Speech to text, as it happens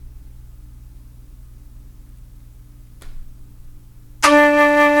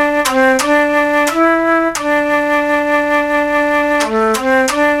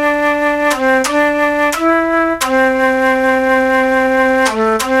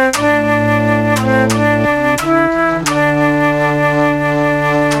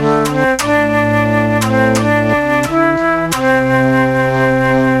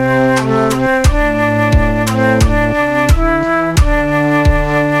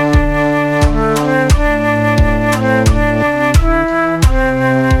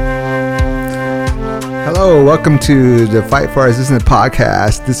welcome to the Fight for Our Existence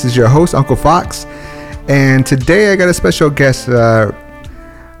podcast. This is your host, Uncle Fox, and today I got a special guest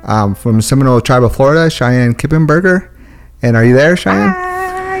from Seminole tribe of Florida, Cheyenne Kippenberger. And are you there, Cheyenne?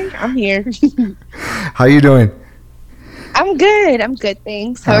 Hi, I'm here. How you doing? I'm good,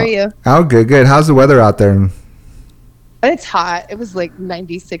 thanks. How are you? Oh, good. How's the weather out there? It's hot. It was like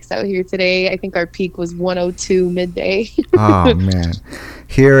 96 out here today. I think our peak was 102 midday. Oh man,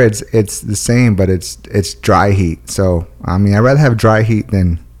 here it's the same, but it's dry heat. So I mean, I'd rather have dry heat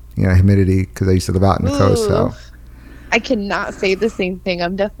than humidity because I used to live out in the coast. So I cannot say the same thing.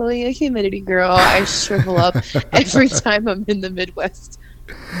 I'm definitely a humidity girl. I shrivel up every time I'm in the Midwest.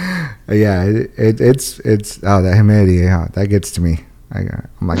 Yeah, it's that humidity, that gets to me. I'm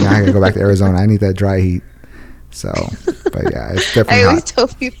like, now I gotta go back to Arizona. I need that dry heat. So, but yeah, it's definitely I always hot. tell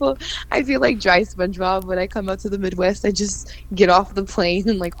people I feel like dry SpongeBob when I come out to the Midwest. I just get off the plane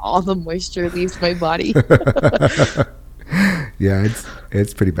and like all the moisture leaves my body. Yeah,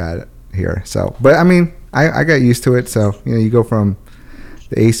 it's pretty bad here. So, but I mean, I got used to it. So you go from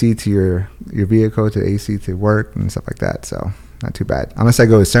the AC to your vehicle to the AC to work and stuff like that. So not too bad. Unless I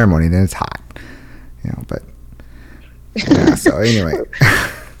go to ceremony, then it's hot. But yeah. So anyway,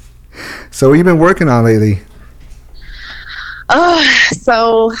 so what you been working on lately?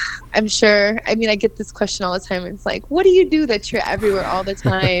 So I'm sure, I get this question all the time. It's like, what do you do that you're everywhere all the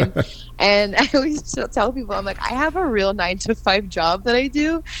time? And I always tell people, I'm like, I have a real 9-to-5 job that I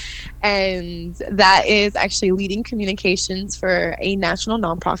do. And that is actually leading communications for a national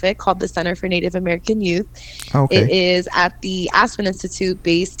nonprofit called the Center for Native American Youth. Okay. It is at the Aspen Institute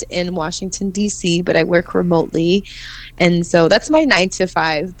based in Washington, D.C., but I work remotely. And so that's my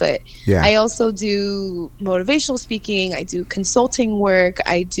 9-to-5. But yeah. I also do motivational speaking. I do consulting work.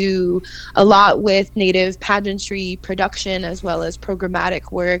 I do a lot with Native pageantry production as well as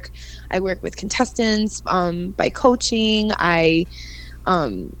programmatic work. I work with contestants by coaching. I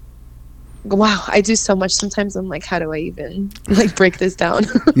do so much. Sometimes I'm like, how do I even break this down?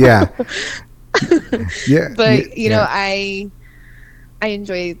 Yeah. Yeah. But I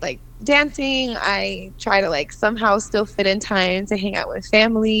enjoy dancing. I try to somehow still fit in time to hang out with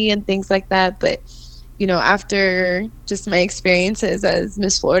family and things like that. But after just my experiences as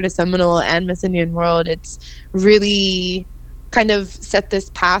Miss Florida Seminole and Miss Indian World, it's really kind of set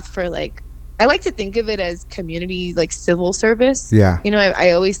this path for I like to think of it as community civil service. Yeah.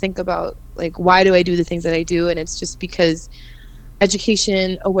 I always think about why do I do the things that I do, and it's just because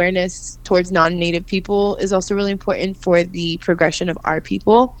education awareness towards non-native people is also really important for the progression of our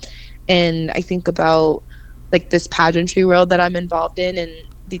people. And I think about this pageantry world that I'm involved in and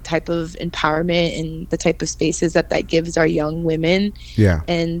the type of empowerment and the type of spaces that gives our young women. Yeah.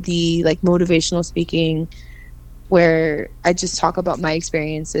 And the motivational speaking where I just talk about my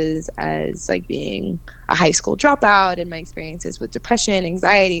experiences as being a high school dropout and my experiences with depression,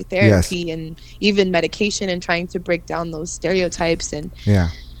 anxiety, therapy, yes, and even medication, and trying to break down those stereotypes. And yeah,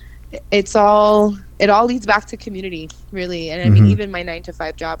 it all leads back to community, really. And even my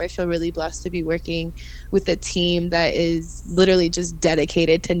 9-to-5 job, I feel really blessed to be working with a team that is literally just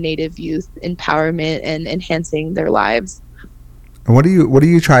dedicated to Native youth empowerment and enhancing their lives. And what do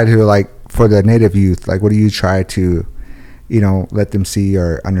you try to for the Native youth? What do you try to, let them see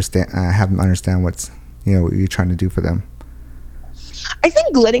or understand, have them understand what's, what you're trying to do for them? I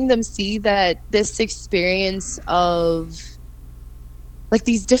think letting them see that this experience of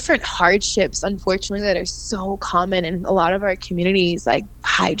these different hardships, unfortunately, that are so common in a lot of our communities,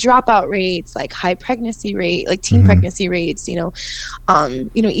 high dropout rates, high pregnancy rate, teen pregnancy rates,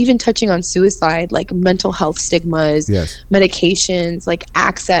 even touching on suicide, mental health stigmas, yes, medications,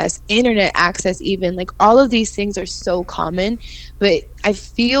 access, internet access, even all of these things are so common, but I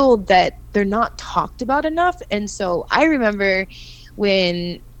feel that they're not talked about enough. And so I remember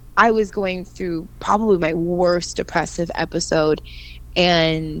when I was going through probably my worst depressive episode,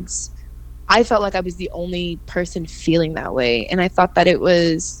 and I felt like I was the only person feeling that way. And I thought that it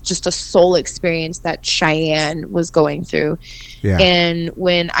was just a soul experience that Cheyenne was going through. Yeah. And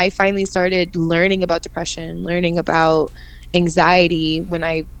when I finally started learning about depression, learning about anxiety, when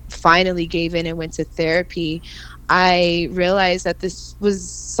I finally gave in and went to therapy, I realized that this was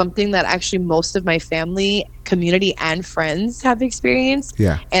something that actually most of my family, community, and friends have experienced.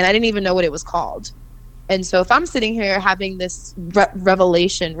 Yeah. And I didn't even know what it was called. And so if I'm sitting here having this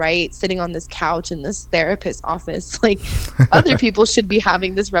revelation, right, sitting on this couch in this therapist's office, other people should be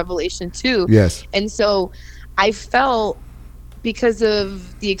having this revelation too. Yes. And so I felt, because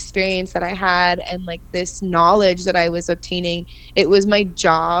of the experience that I had and this knowledge that I was obtaining, it was my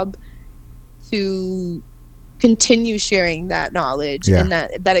job to continue sharing that knowledge Yeah. and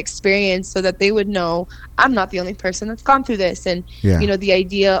that experience, so that they would know I'm not the only person that's gone through this. And Yeah. the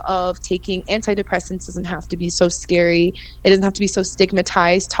idea of taking antidepressants doesn't have to be so scary. It doesn't have to be so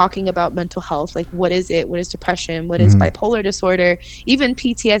stigmatized. Talking about mental health, like what is it, what is depression, what is bipolar disorder, even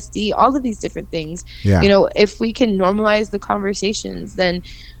PTSD, all of these different things. Yeah. If we can normalize the conversations, then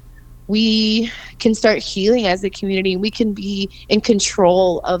we can start healing as a community. We can be in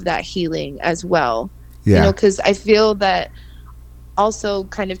control of that healing as well. Yeah. Because I feel that also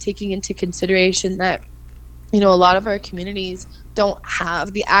kind of taking into consideration that, a lot of our communities don't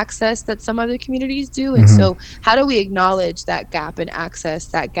have the access that some other communities do. And so how do we acknowledge that gap in access,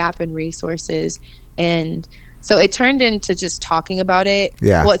 that gap in resources? And so it turned into just talking about it.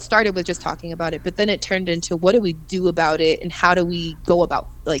 Yeah. Well, it started with just talking about it, but then it turned into what do we do about it, and how do we go about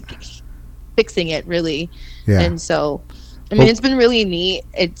like fixing it, really? Yeah. And so it's been really neat.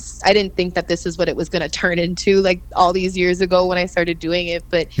 I didn't think that this is what it was going to turn into, like all these years ago when I started doing it.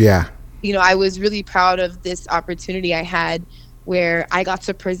 But yeah, I was really proud of this opportunity I had, where I got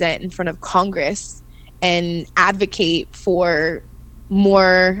to present in front of Congress and advocate for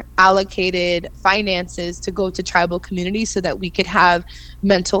more allocated finances to go to tribal communities, so that we could have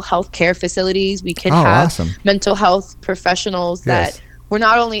mental health care facilities. We could have awesome. mental health professionals Yes. that were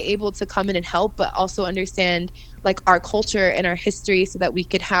not only able to come in and help, but also understand like our culture and our history, so that we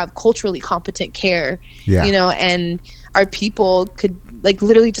could have culturally competent care. Yeah. And our people could like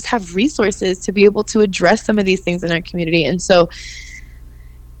literally just have resources to be able to address some of these things in our community. And so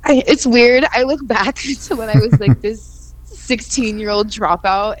it's weird. I look back to when I was like this 16-year-old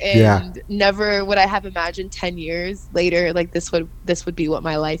dropout, and never would I have imagined 10 years later like this would be what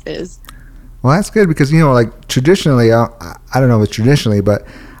my life is. Well, that's good, because like traditionally, I don't know if it's traditionally, but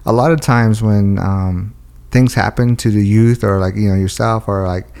a lot of times when things happen to the youth, or like yourself, or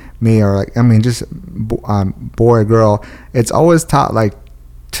like me, or like just boy or girl, it's always taught like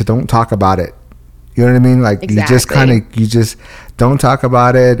to don't talk about it. You know what I mean? Like exactly. you just don't talk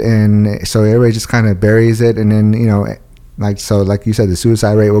about it, and so everybody just kind of buries it, and then like you said, the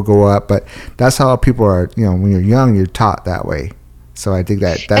suicide rate will go up. But that's how people are. When you're young, you're taught that way. So I think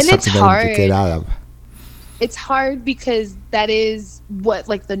that's something that we need to get out of. It's hard because that is what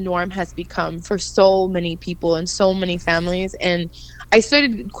like the norm has become for so many people and so many families. And I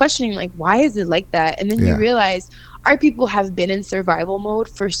started questioning like, why is it like that? And then you realize our people have been in survival mode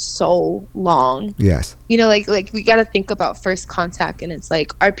for so long. Yes. Like we got to think about first contact, and it's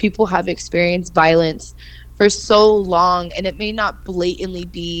like our people have experienced violence for so long, and it may not blatantly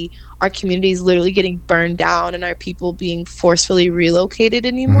be our communities literally getting burned down and our people being forcefully relocated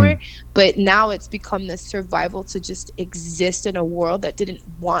anymore, but now it's become this survival to just exist in a world that didn't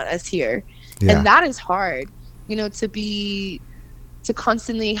want us here. And that is hard, to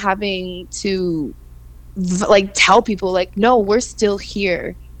constantly having to like tell people like, no, we're still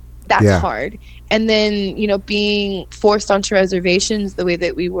here. That's hard. And then being forced onto reservations the way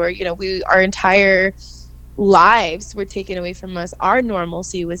that we were, our entire lives were taken away from us. Our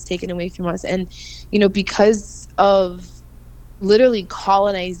normalcy was taken away from us. And because of literally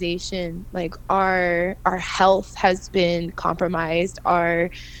colonization, like our health has been compromised, our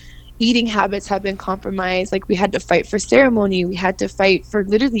eating habits have been compromised. Like we had to fight for ceremony, we had to fight for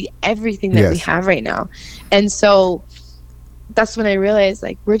literally everything that we have right now. And so that's when I realized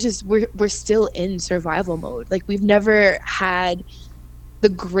like we're still in survival mode. Like we've never had the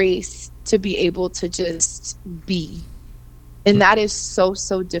grace to be able to just be, and that is so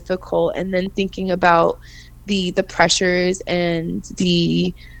difficult. And then thinking about the pressures and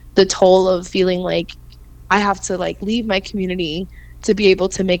the toll of feeling like I have to like leave my community to be able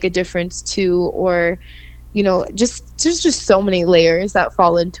to make a difference too, or just there's just so many layers that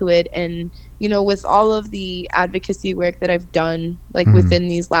fall into it. And with all of the advocacy work that I've done like within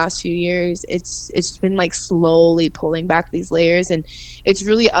these last few years, it's been like slowly pulling back these layers, and it's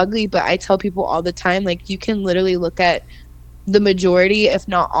really ugly. But I tell people all the time, like you can literally look at the majority, if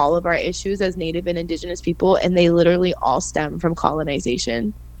not all of our issues as Native and Indigenous people, and they literally all stem from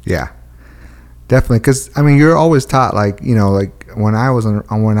colonization. Yeah, definitely. Because you're always taught like like when I was on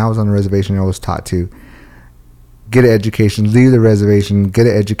the reservation, I was taught to get an education, leave the reservation, get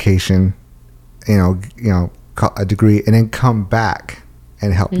an education, a degree, and then come back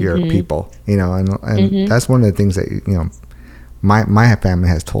and help your people, and that's one of the things that my family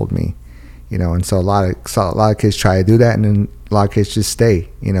has told me, and so a lot of kids try to do that, and then a lot of kids just stay,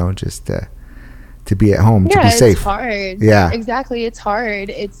 just to be at home, to be safe. It's hard. Exactly, it's hard.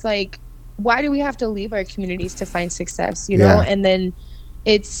 It's like, why do we have to leave our communities to find success, and then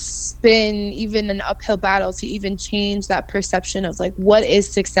it's been even an uphill battle to even change that perception of like what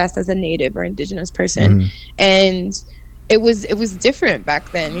is success as a Native or Indigenous person. Mm-hmm. And it was different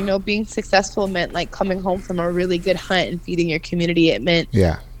back then. You know, being successful meant like coming home from a really good hunt and feeding your community. It meant,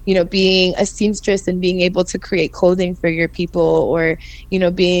 Yeah. you know, being a seamstress and being able to create clothing for your people, or, you know,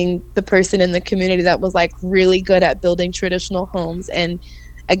 being the person in the community that was like really good at building traditional homes. And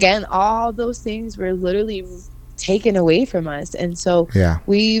again, all those things were literally taken away from us. And so Yeah.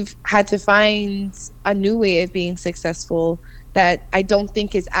 we've had to find a new way of being successful that I don't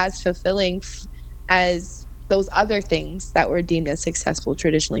think is as fulfilling as those other things that were deemed as successful,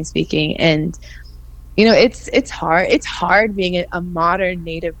 traditionally speaking. And you know, it's hard being a modern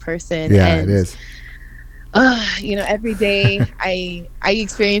Native person. Yeah, it And is. you know, every day I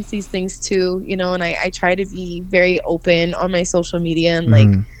experience these things too, you know. And I try to be very open on my social media and like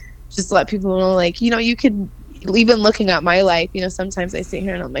Mm-hmm. just let people know, like, you know, you could, even looking at my life, you know, sometimes I sit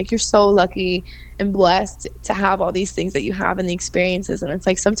here and I'm like, you're so lucky and blessed to have all these things that you have and the experiences. And it's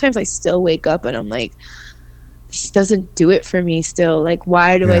like sometimes I still wake up and I'm like, this doesn't do it for me still. Like,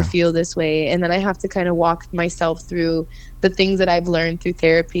 why do I Yeah. feel this way? And then I have to kind of walk myself through the things that I've learned through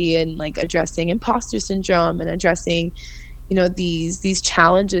therapy and like addressing imposter syndrome and addressing, you know, these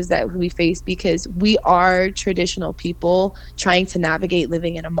challenges that we face because we are traditional people trying to navigate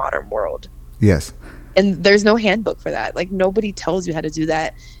living in a modern world. Yes. And there's no handbook for that. Like, nobody tells you how to do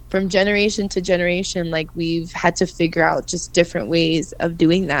that. From generation to generation, like, we've had to figure out just different ways of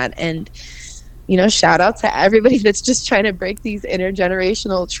doing that. And you know, shout out to everybody that's just trying to break these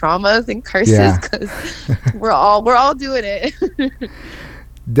intergenerational traumas and curses, Yeah. because we're all doing it.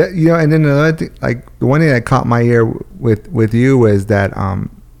 You know, and then another thing, like the one thing that caught my ear with you was that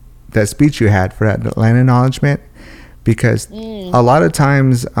that speech you had for that land acknowledgement, because a lot of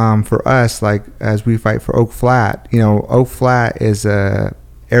times for us, like as we fight for Oak Flat, you know, Oak Flat is a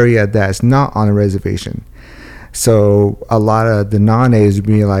area that's not on a reservation. So a lot of the non-natives would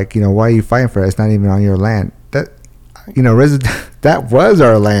be like, you know, why are you fighting for it? It's not even on your land. That, you know, that was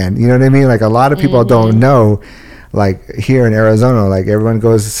our land. You know what I mean? Like a lot of people don't know, like here in Arizona, like everyone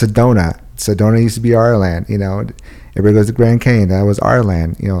goes to Sedona. Sedona used to be our land. You know, everybody goes to Grand Canyon. That was our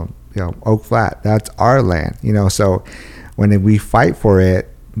land. You know, Oak Flat, that's our land. You know, so when we fight for it,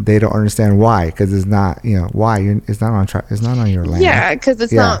 they don't understand why, because it's not, you know, why it's not on your land. Yeah, because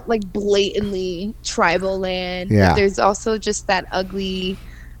it's not like blatantly tribal land. Yeah. But there's also just that ugly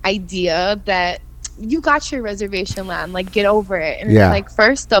idea that you got your reservation land, like get over it. And it's like,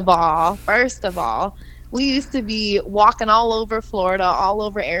 first of all, we used to be walking all over Florida, all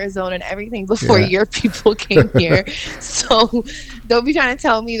over Arizona and everything before your people came here. So don't be trying to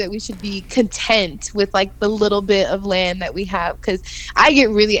tell me that we should be content with like the little bit of land that we have. Because I get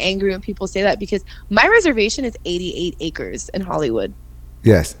really angry when people say that, because my reservation is 88 acres in Hollywood.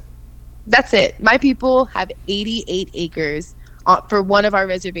 Yes. That's it. My people have 88 acres for one of our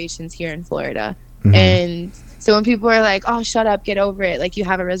reservations here in Florida. Mm-hmm. And so when people are like, oh, shut up, get over it, like you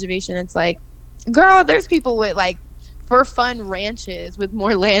have a reservation, it's like, girl, there's people with like for fun ranches with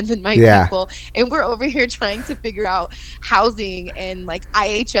more land than my people, and we're over here trying to figure out housing and like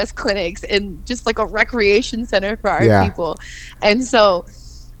IHS clinics and just like a recreation center for our people. And so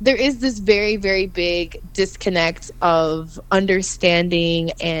there is this very, very big disconnect of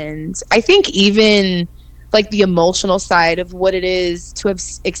understanding, and I think even like the emotional side of what it is to have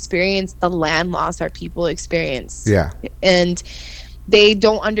experienced the land loss our people experience. And they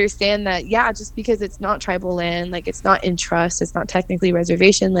don't understand that, just because it's not tribal land, like it's not in trust, it's not technically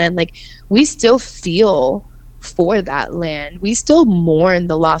reservation land, like we still feel for that land. We still mourn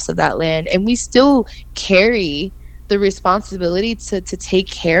the loss of that land, and we still carry the responsibility to take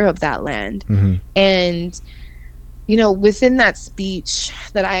care of that land. Mm-hmm. And, you know, within that speech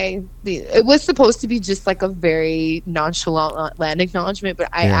that it was supposed to be just like a very nonchalant land acknowledgement, but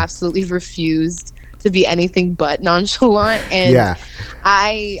I absolutely refused to be anything but nonchalant. And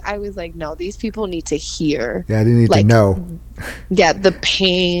I was like, no, these people need to hear. They need like, to know. The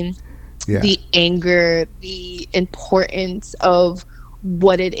pain, the anger, the importance of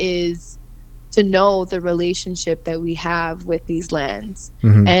what it is to know the relationship that we have with these lands.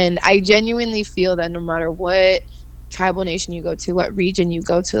 Mm-hmm. And I genuinely feel that no matter what tribal nation you go to, what region you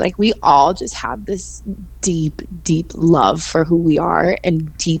go to, like we all just have this deep love for who we are,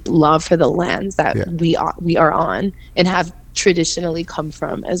 and deep love for the lands that we are on and have traditionally come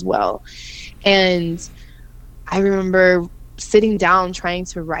from as well. And I remember sitting down trying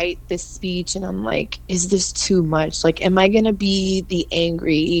to write this speech, and I'm like, is this too much? Like, am I gonna be the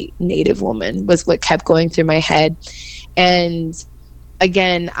angry Native woman? Was what kept going through my head. And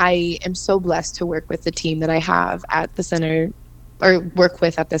again, I am so blessed to work with the team that I have at the center or work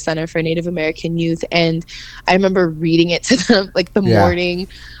with at the Center for Native American Youth. And I remember reading it to them like the Yeah. morning.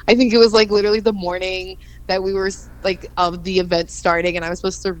 I think it was like literally the morning that we were like of the event starting, and I was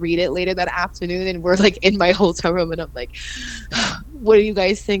supposed to read it later that afternoon, and we're like in my hotel room, and I'm like, what do you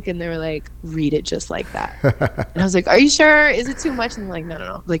guys think? And they were like, read it just like that. And I was like, are you sure? Is it too much? And they're like,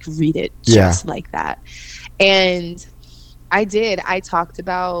 no, like read it just like that. And I did. I talked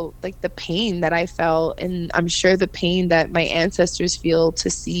about like the pain that I felt, and I'm sure the pain that my ancestors feel to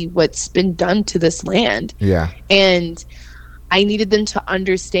see what's been done to this land. Yeah. And I needed them to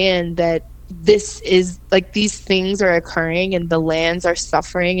understand that this is like these things are occurring and the lands are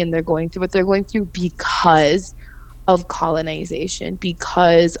suffering and they're going through what they're going through because of colonization,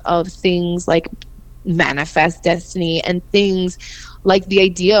 because of things like manifest destiny and things like the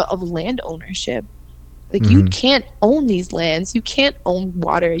idea of land ownership. Like you can't own these lands. You can't own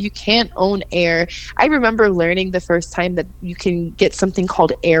water. You can't own air. I remember learning the first time that you can get something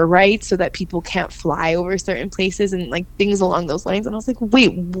called air rights so that people can't fly over certain places and like things along those lines. And I was like,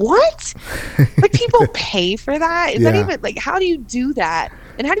 wait, what? Like people pay for that? Is that even like, how do you do that?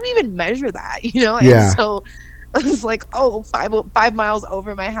 And how do you even measure that? You know? And so I was like, oh, 5 miles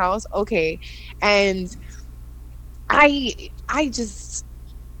over my house. Okay. And I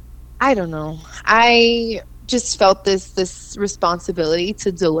don't know. I just felt this responsibility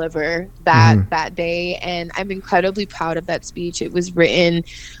to deliver that day, and I'm incredibly proud of that speech. It was written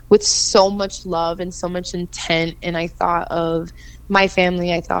with so much love and so much intent, and I thought of my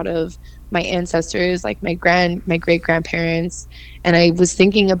family. I thought of my ancestors, like my great grandparents, and I was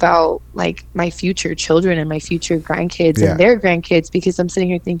thinking about like my future children and my future grandkids and their grandkids, because I'm sitting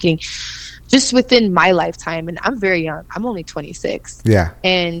here thinking, just within my lifetime, and I'm very young, I'm only 26. Yeah.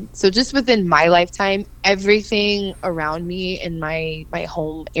 And so just within my lifetime, everything around me in my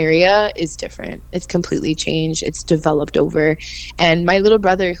home area is different. It's completely changed. It's developed over. And my little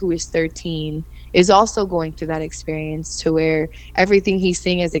brother, who is 13, is also going through that experience to where everything he's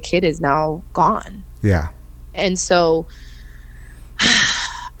seeing as a kid is now gone. Yeah. And so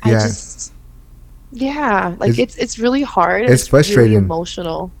I just, like it's really hard. It's frustrating. Really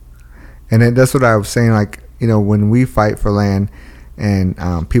emotional. And that's what I was saying, like, you know, when we fight for land and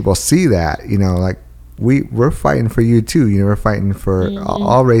people see that, you know, like we're fighting for you too. You know, we're fighting for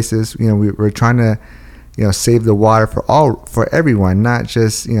all races. You know, we're trying to, you know, save the water for everyone, not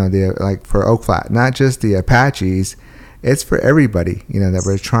just, you know, for Oak Flat, not just the Apaches. It's for everybody, you know, that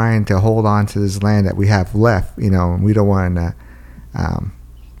we're trying to hold on to this land that we have left, you know, and we don't want to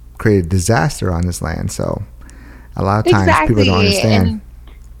create a disaster on this land. So a lot of times people don't understand.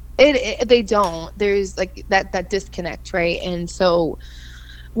 And they don't. There's like that disconnect, right? And so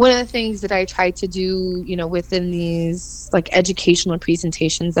one of the things that I try to do, you know, within these like educational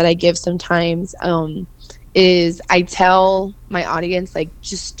presentations that I give sometimes, is I tell my audience, like,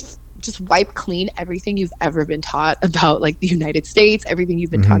 just wipe clean everything you've ever been taught about like the United States, everything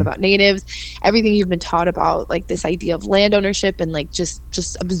you've been taught about natives, everything you've been taught about like this idea of land ownership, and like just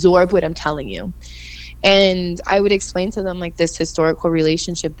absorb what I'm telling you. And I would explain to them like this historical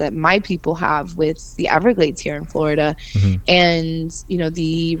relationship that my people have with the Everglades here in Florida, and, you know,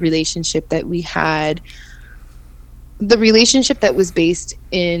 the relationship that we had, the relationship that was based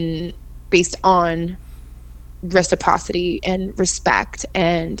on reciprocity and respect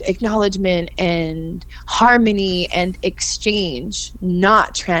and acknowledgement and harmony and exchange,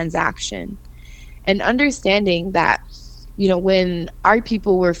 not transaction. And understanding that, you know, when our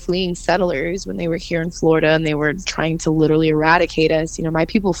people were fleeing settlers, when they were here in Florida and they were trying to literally eradicate us, you know, my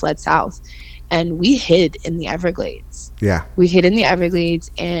people fled south and we hid in the Everglades. Yeah. We hid in the Everglades,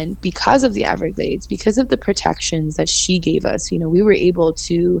 and because of the Everglades, because of the protections that she gave us, you know, we were able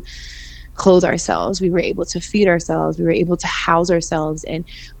to clothe ourselves, we were able to feed ourselves, we were able to house ourselves, and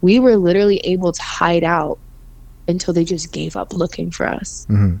we were literally able to hide out until they just gave up looking for us.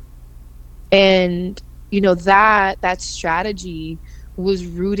 And you know, that strategy was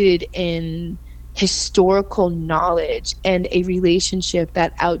rooted in historical knowledge and a relationship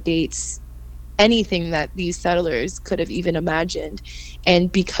that outdates anything that these settlers could have even imagined.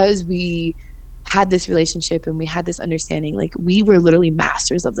 And because we had this relationship and we had this understanding, like, we were literally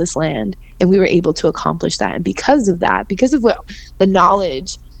masters of this land, and we were able to accomplish that. And because of that, because of what the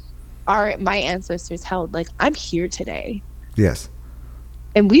knowledge my ancestors held, like, I'm here today. Yes.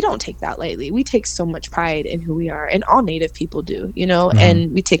 And we don't take that lightly. We take so much pride in who we are, and all Native people do, you know,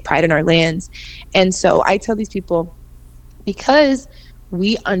 and we take pride in our lands. And so I tell these people, because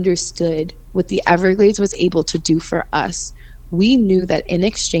we understood what the Everglades was able to do for us, we knew that in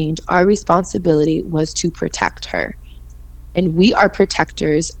exchange, our responsibility was to protect her. And we are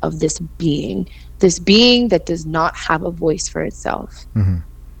protectors of this being. this being that does not have a voice for itself. Mm-hmm.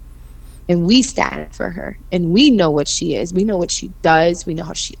 And we stand for her, and we know what she is. We know what she does. We know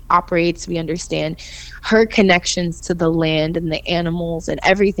how she operates. We understand her connections to the land and the animals and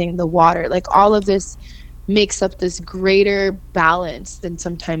everything, the water. Like, all of this makes up this greater balance than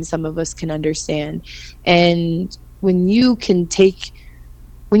sometimes some of us can understand. And when you can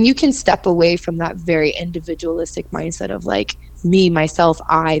step away from that very individualistic mindset of like, me, myself,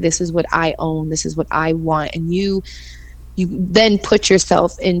 I, this is what I own, this is what I want, and you then put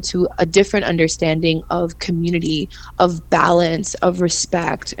yourself into a different understanding of community, of balance, of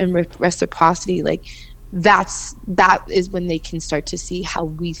respect and reciprocity. Like, that is when they can start to see how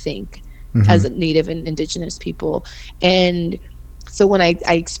we think as Native and Indigenous people. And so when I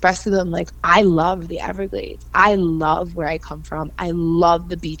express to them, like, I love the Everglades, I love where I come from, I love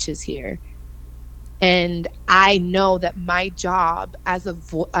the beaches here, and I know that my job as a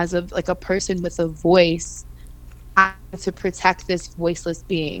like a person with a voice, I have to protect this voiceless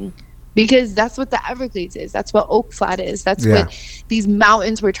being, because that's what the Everglades is. That's what Oak Flat is. That's what these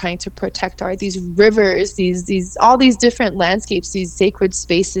mountains we're trying to protect are. These rivers, these all these different landscapes, these sacred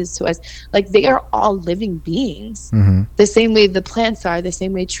spaces to us. Like, they are all living beings. The same way the plants are, the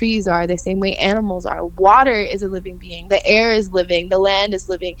same way trees are, the same way animals are. Water is a living being. The air is living. The land is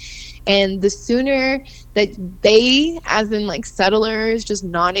living. And the sooner that they, as in like settlers, just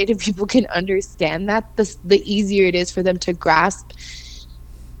non-Native people, can understand that, the easier it is for them to grasp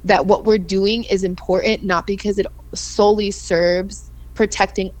that what we're doing is important, not because it solely serves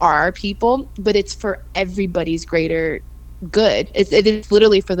protecting our people, but it's for everybody's greater good. It is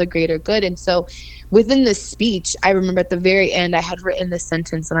literally for the greater good. And so within this speech, I remember at the very end, I had written this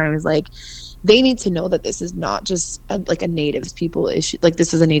sentence, and I was like, they need to know that this is not just like a Native people issue. Like,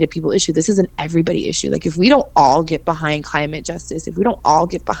 this is a Native people issue. This is an everybody issue. Like, if we don't all get behind climate justice, if we don't all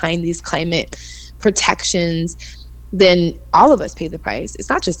get behind these climate protections, then all of us pay the price. It's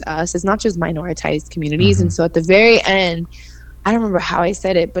not just us. It's not just minoritized communities. And so at the very end, I don't remember how I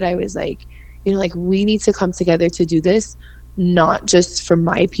said it, but I was like, you know, like, we need to come together to do this, not just for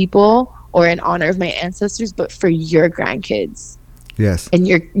my people or in honor of my ancestors, but for your grandkids. Yes. And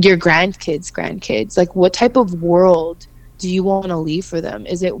your grandkids. Like, what type of world do you want to leave for them?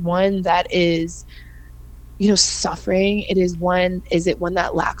 Is it one that is, you know, suffering? Is it one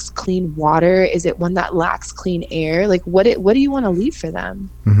that lacks clean water? Is it one that lacks clean air? Like, what do you want to leave for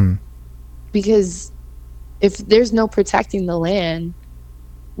them? Because if there's no protecting the land,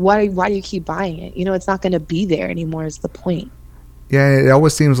 why do you keep buying it? You know, it's not going to be there anymore, is the point. Yeah, it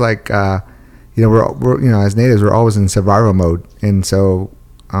always seems like you know, we're you know, as natives, we're always in survival mode, and so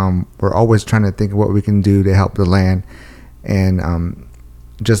we're always trying to think of what we can do to help the land. And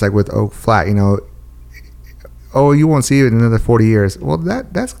just like with Oak Flat, you know, oh, you won't see it in another 40 years. Well,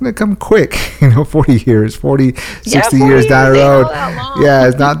 that's going to come quick, you know, 40 years, 40, 60 years down the road. Yeah,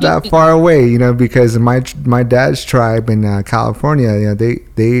 it's not that far away, you know, because my dad's tribe in California, you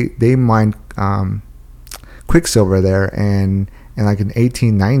know, they mined quicksilver there, and like in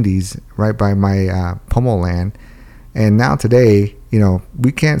 1890s, right by my Pummel land. And now today, you know,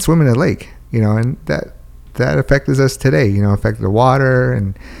 we can't swim in a lake, you know, and that affected us today, you know, affected the water.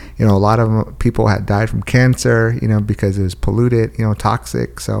 And, you know, a lot of people had died from cancer, you know, because it was polluted, you know,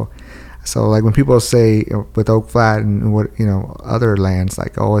 toxic. So like when people say, you know, with Oak Flat and what, you know, other lands,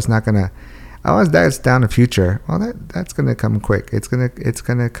 like, oh, it's not gonna, oh, that's down the future. Well, that's gonna come quick. It's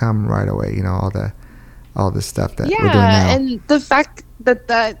gonna come right away. You know, all the stuff that we're doing now. And the fact that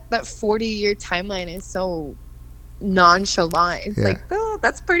 40-year timeline is so nonchalant, it's like, oh,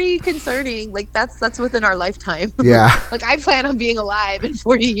 that's pretty concerning. Like, that's within our lifetime. Yeah. Like, I plan on being alive in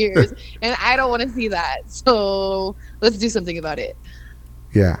 40 years and I don't want to see that, so let's do something about it.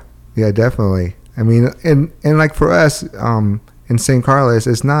 Yeah Definitely. I mean, and like for us in St. Carlos,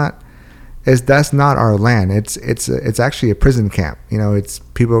 that's not our land. It's actually a prison camp. You know, it's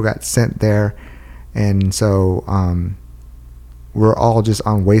people got sent there, and so we're all just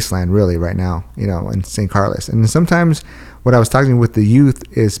on wasteland really right now, you know, in St. Carlos. And sometimes what I was talking with the youth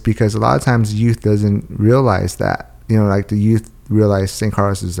is because a lot of times the youth doesn't realize that, you know, like the youth realize St.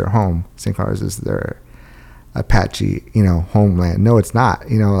 Carlos is their home. St. Carlos is their Apache, you know, homeland. No, it's not.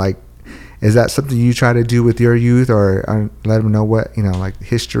 You know, like, is that something you try to do with your youth, or let them know what, you know, like the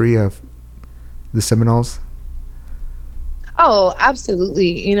history of the Seminoles? Oh,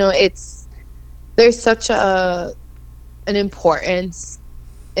 absolutely. You know, there's such an importance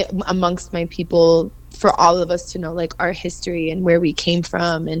amongst my people for all of us to know, like, our history and where we came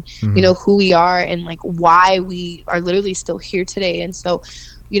from, and you know, who we are, and like why we are literally still here today. And so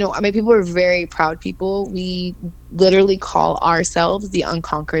I mean, people are very proud people. We literally call ourselves the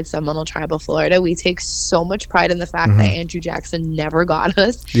unconquered Seminole tribe of Florida. We take so much pride in the fact that Andrew Jackson never got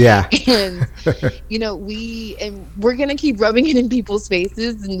us. Yeah. And we're gonna keep rubbing it in people's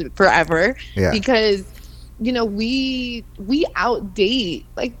faces and forever, Yeah. because we outdate,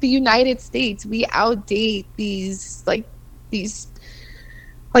 like, the United States. We outdate these these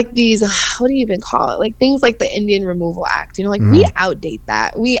what do you even call it, like things like the Indian Removal Act, we outdate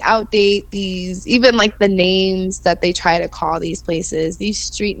that. We outdate these, even like the names that they try to call these places, these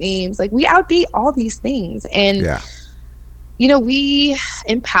street names, like we outdate all these things. And Yeah. we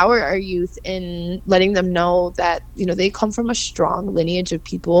empower our youth in letting them know that they come from a strong lineage of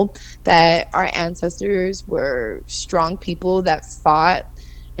people, that our ancestors were strong people that fought,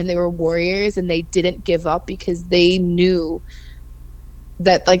 and they were warriors, and they didn't give up because they knew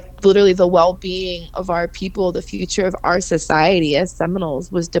that, like, literally the well-being of our people, the future of our society as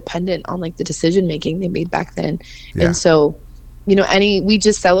Seminoles, was dependent on like the decision making they made back then. Yeah. And so we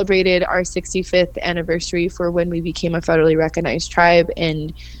just celebrated our 65th anniversary for when we became a federally recognized tribe.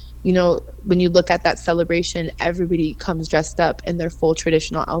 And when you look at that celebration, everybody comes dressed up in their full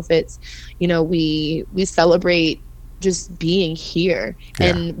traditional outfits. We celebrate just being here. Yeah.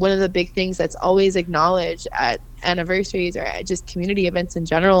 And one of the big things that's always acknowledged at anniversaries or at just community events in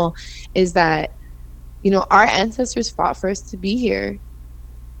general is that our ancestors fought for us to be here.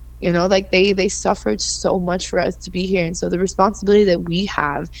 Like they suffered so much for us to be here. And so the responsibility that we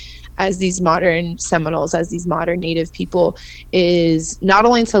have as these modern Seminoles, as these modern Native people, is not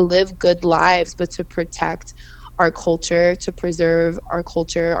only to live good lives, but to protect our culture, to preserve our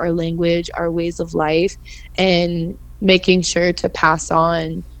culture, our language, our ways of life, and making sure to pass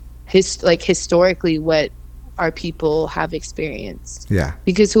on historically what our people have experienced. Yeah.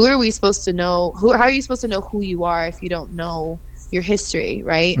 Because how are you supposed to know who you are if you don't know your history,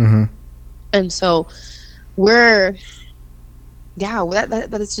 right? And so that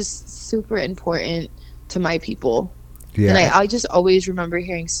is just super important to my people. Yeah. And I just always remember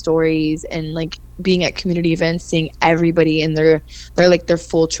hearing stories and like being at community events, seeing everybody in their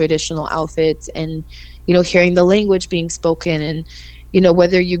full traditional outfits, and hearing the language being spoken, and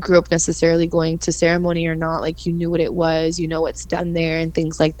whether you grew up necessarily going to ceremony or not, like you knew what it was, what's done there and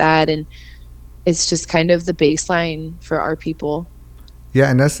things like that. And it's just kind of the baseline for our people.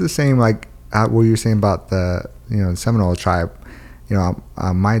 Yeah, and that's the same like what you're saying about the Seminole tribe.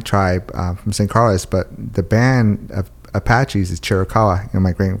 My tribe from St. Carlos, but the band of Apaches is Chiricahua.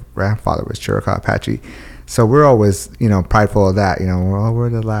 My great grandfather was Chiricahua Apache, so we're always prideful of that. We're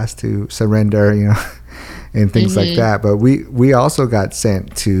the last to surrender, and things like that. But we also got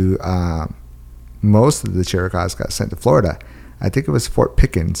sent to most of the Chiricahuas got sent to Florida. I think it was Fort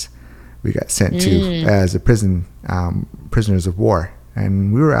Pickens. We got sent to as a prisoners of war,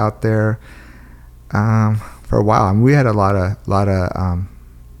 and we were out there for a while. And we had a lot of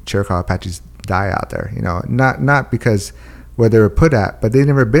Chiricahua Apaches die out there. Not because where they were put at, but they've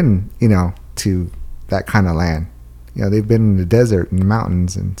never been to that kind of land. They've been in the desert and the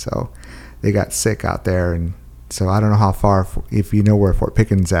mountains, and so they got sick out there. And so I don't know how far, if you know where Fort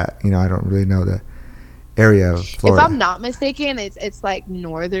Pickens at. I don't really know the area of Florida. If I'm not mistaken, it's like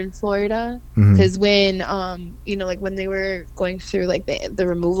northern Florida, because when like when they were going through like the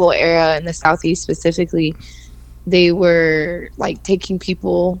removal era in the Southeast specifically, they were like taking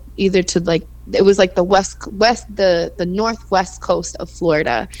people either to like, it was like the northwest coast of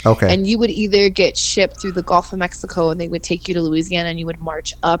Florida. Okay. And you would either get shipped through the Gulf of Mexico and they would take you to Louisiana and you would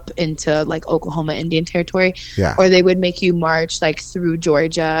march up into like Oklahoma Indian Territory. Yeah. Or they would make you march like through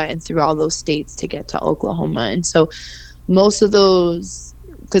Georgia and through all those states to get to Oklahoma. And so most of those,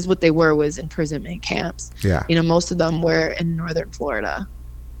 because what they were was imprisonment camps. Yeah. Most of them were in northern Florida.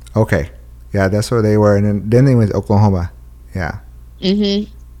 Okay. Yeah, that's where they were. And then they went to Oklahoma. Yeah.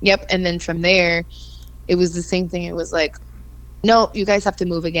 Yep. And then from there, it was the same thing. It was like, no, you guys have to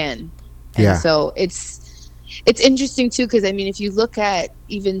move again. And so it's interesting too, because I mean, if you look at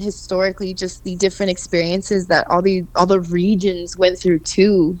even historically, just the different experiences that all the regions went through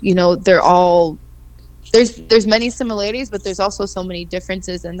too, they're all, there's many similarities, but there's also so many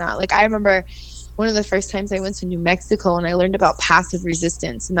differences in that. Like I remember one of the first times I went to New Mexico and I learned about passive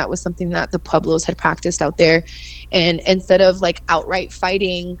resistance, and that was something that the Pueblos had practiced out there. And instead of like outright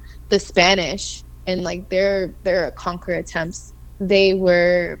fighting the Spanish and like their conquer attempts, they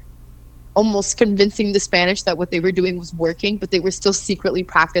were almost convincing the Spanish that what they were doing was working, but they were still secretly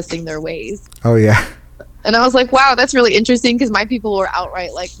practicing their ways. Oh yeah. And I was like, wow, that's really interesting, because my people were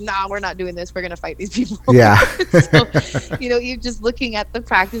outright like, nah, we're not doing this. We're going to fight these people. Yeah. So, you're just looking at the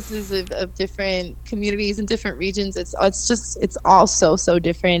practices of different communities and different regions. It's all so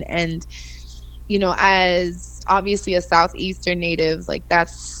different. And, as obviously a Southeastern native, like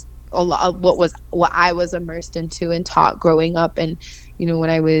that's a lot of what I was immersed into and taught growing up. And,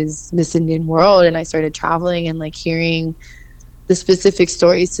 when I was Miss Indian World and I started traveling and like hearing the specific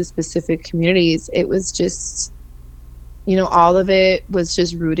stories to specific communities, it was just, all of it was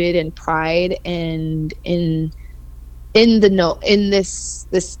just rooted in pride and in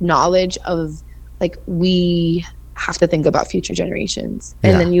this knowledge of like, we have to think about future generations.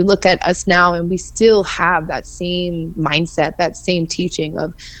 And then you look at us now and we still have that same mindset, that same teaching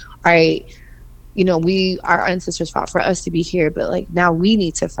of, all right, our ancestors fought for us to be here, but like now we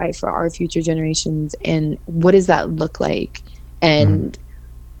need to fight for our future generations. And what does that look like? And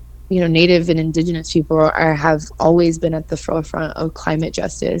Native and Indigenous people have always been at the forefront of climate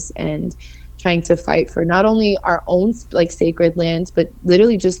justice and trying to fight for not only our own like sacred lands, but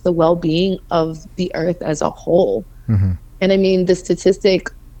literally just the well-being of the earth as a whole. And I mean, the statistic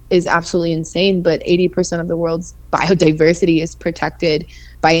is absolutely insane, but 80% of the world's biodiversity is protected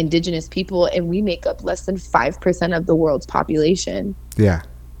by Indigenous people, and we make up less than 5% of the world's population. Yeah.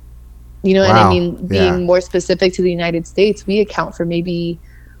 And I mean, being more specific to the United States, we account for maybe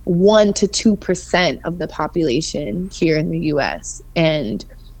 1 to 2% of the population here in the US. And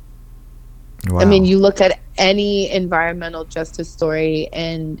I mean, you look at any environmental justice story,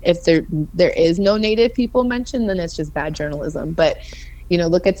 and if there is no Native people mentioned, then it's just bad journalism. But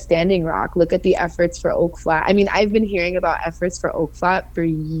look at Standing Rock, look at the efforts for Oak Flat. I mean, I've been hearing about efforts for Oak Flat for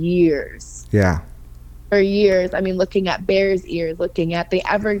years. Yeah. For years. I mean, looking at Bears Ears, looking at the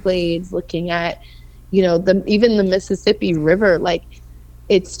Everglades, looking at, even the Mississippi River. Like,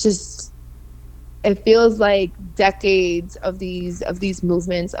 it's just, it feels like decades of these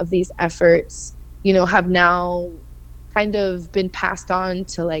movements, of these efforts, have now kind of been passed on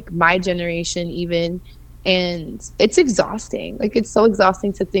to like my generation even. And it's exhausting. Like, it's so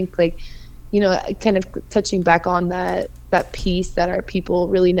exhausting to think like, kind of touching back on that piece that our people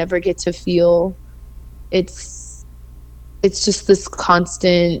really never get to feel. It's just this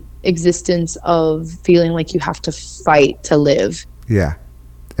constant existence of feeling like you have to fight to live. Yeah.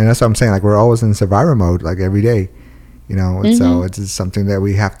 And that's what I'm saying. Like, we're always in survivor mode, like every day, so it's just something that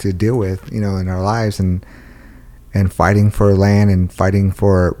we have to deal with, in our lives, and fighting for land and fighting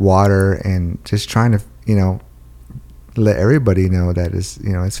for water and just trying to, let everybody know that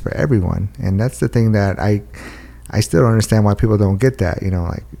it's for everyone. And that's the thing that I still don't understand why people don't get that,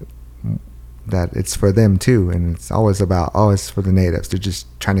 like that it's for them too. And it's always about, it's for the natives. They're just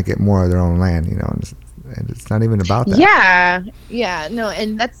trying to get more of their own land, and it's not even about that. Yeah, no,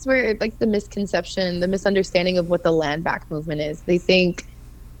 and that's where like the misconception, the misunderstanding of what the land back movement is. They think,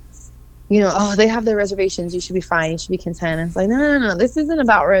 they have their reservations, you should be fine, you should be content. And it's like, no, this isn't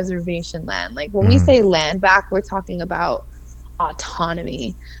about reservation land. Like, when we say land back, we're talking about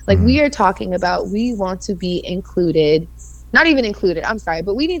autonomy. Like, we are talking about, we want to be included, not even included, I'm sorry,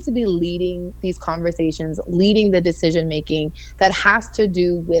 but we need to be leading these conversations, leading the decision making that has to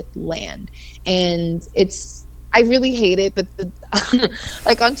do with land. And I really hate it, but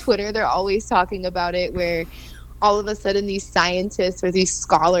like on Twitter, they're always talking about it, where all of a sudden these scientists or these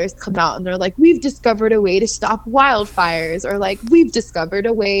scholars come out and they're like, we've discovered a way to stop wildfires, or like, we've discovered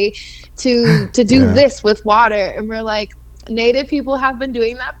a way to do this with water. And we're like, Native people have been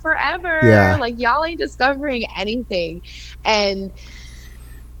doing that forever. Like, y'all ain't discovering anything. And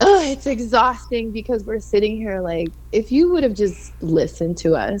it's exhausting, because we're sitting here like, if you would have just listened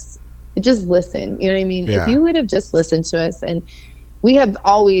to us, just listen, you know what I mean? If you would have just listened to us, and we have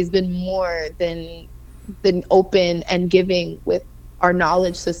always been more than open and giving with our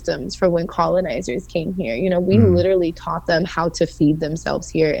knowledge systems for when colonizers came here. We literally taught them how to feed themselves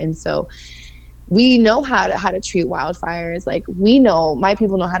here. And so we know how to treat wildfires. Like, my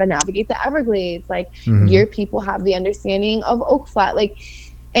people know how to navigate the Everglades. Like, your people have the understanding of Oak Flat. Like,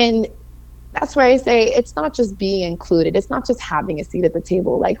 and that's where I say it's not just being included. It's not just having a seat at the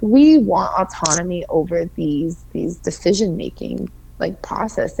table. Like, we want autonomy over these decision-making like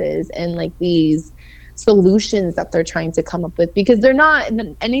processes and like these solutions that they're trying to come up with, because they're not,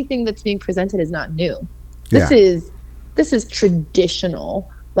 anything that's being presented is not new. This is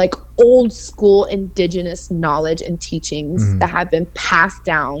traditional, like old school indigenous knowledge and teachings that have been passed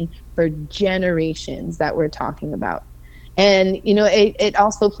down for generations that we're talking about. And it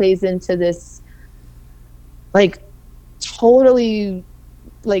also plays into this like totally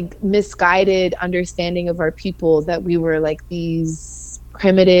like misguided understanding of our people, that we were like these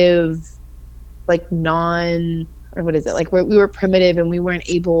primitive like non, or what is it, like we were primitive and we weren't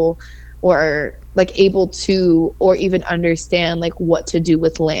able, or like able to, or even understand like what to do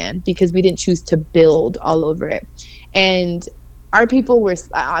with land, because we didn't choose to build all over it. And our people were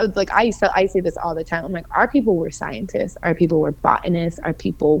like, I say this all the time, I'm like, our people were scientists, our people were botanists, our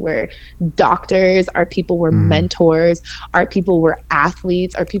people were doctors, our people were Mm-hmm. mentors, our people were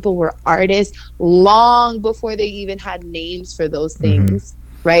athletes, our people were artists, long before they even had names for those Mm-hmm. things,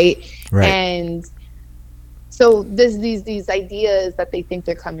 right? Right. And so these ideas that they think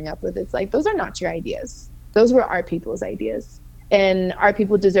they're coming up with, it's like, those are not your ideas, those were our people's ideas. And our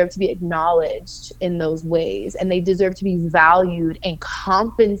people deserve to be acknowledged in those ways, and they deserve to be valued and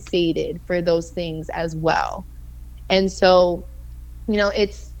compensated for those things as well. And so,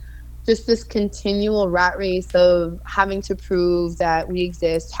 it's just this continual rat race of having to prove that we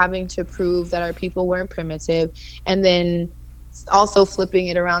exist, having to prove that our people weren't primitive, and then also flipping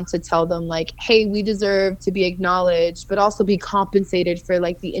it around to tell them like, hey, we deserve to be acknowledged, but also be compensated for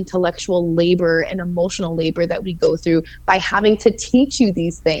like the intellectual labor and emotional labor that we go through by having to teach you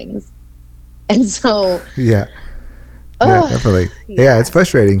these things. And so, Yeah. Yeah, oh, definitely. Yeah, it's yeah.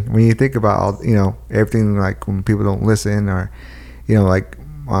 frustrating when you think about all, everything, like when people don't listen, or like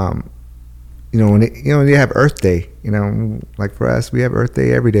um when you have Earth Day, like for us, we have Earth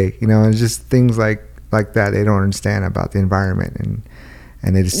Day every day, and it's just things like that they don't understand about the environment,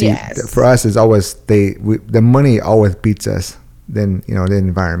 and they just see, for Yes. us, is always the money always beats us than the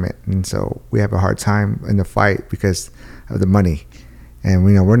environment, and so we have a hard time in the fight because of the money, and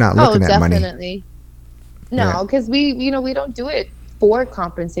we're not Oh, looking at money. definitely. Yeah. No, because we don't do it for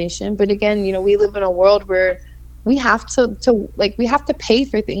compensation. But again, we live in a world where we have we have to pay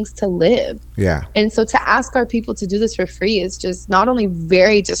for things to live. Yeah. And so to ask our people to do this for free is just not only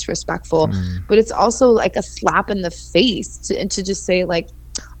very disrespectful, Mm. but it's also like a slap in the face to just say like,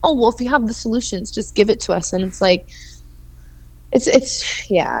 oh, well, if you have the solutions, just give it to us. And it's like,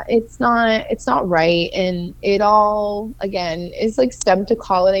 yeah, it's not right. And it all, again, is like stemmed to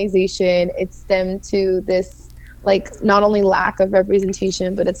colonization. It's stemmed to this, like, not only lack of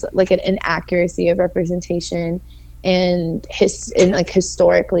representation, but it's like an inaccuracy of representation. And like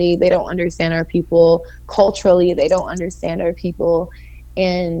historically they don't understand our people, culturally they don't understand our people.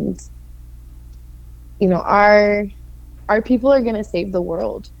 And our people are going to save the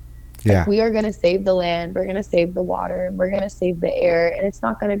world. Like, Yeah. we are going to save the land, we're going to save the water, and we're going to save the air. And it's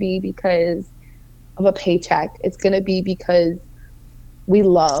not going to be because of a paycheck. It's going to be because we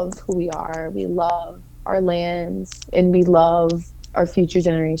love who we are. We love our lands, and we love our future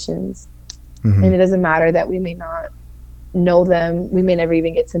generations. Hmm. And it doesn't matter that we may not know them, we may never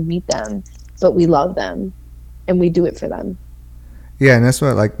even get to meet them, but we love them and we do it for them. Yeah, and that's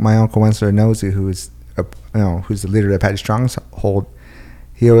what, like, my uncle Winslow Nosey, who's the leader of the Apache Stronghold.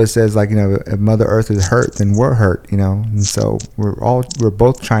 He always says, like, if Mother Earth is hurt, then we're hurt, and so we're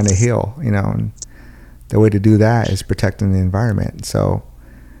both trying to heal, and the way to do that is protecting the environment. So,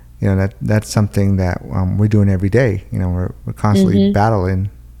 that's something that we're doing every day. We're constantly Mm-hmm. battling,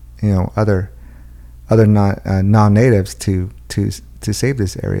 other non-natives to save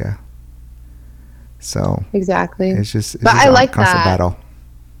this area. So Exactly. it's But just I a like constant that battle.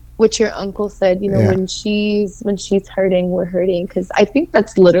 what your uncle said, Yeah. when she's hurting, we're hurting, because I think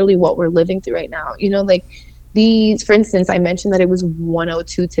that's literally what we're living through right now. Like, these, for instance, I mentioned that it was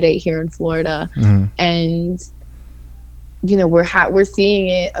 102 today here in Florida. Hmm. And we're seeing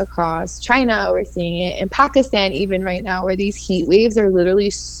it across China, we're seeing it in Pakistan even right now, where these heat waves are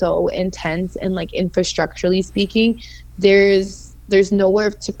literally so intense. And like, infrastructurally speaking, there's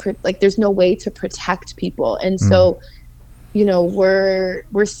nowhere there's no way to protect people. And Mm. so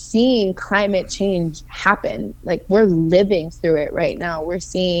we're seeing climate change happen. Like, we're living through it right now. We're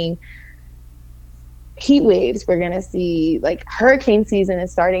seeing heat waves. We're going to see, like, hurricane season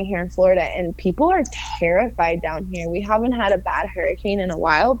is starting here in Florida, and people are terrified down here. We haven't had a bad hurricane in a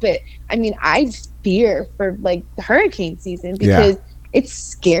while, but I mean, I fear for like the hurricane season Yeah. because it's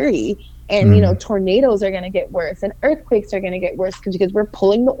scary. And Mm. tornadoes are going to get worse, and earthquakes are going to get worse because we're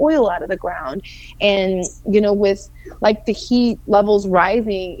pulling the oil out of the ground. And with like the heat levels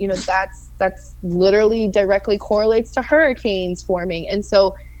rising, that's literally directly correlates to hurricanes forming. And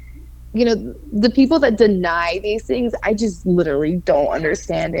so the people that deny these things, I just literally don't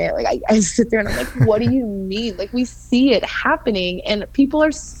understand it. Like, I sit there and I'm like, what do you mean? Like, we see it happening and people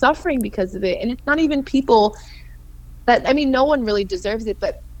are suffering because of it. And it's not even people that, I mean, no one really deserves it,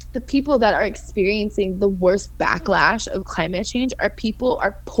 but the people that are experiencing the worst backlash of climate change are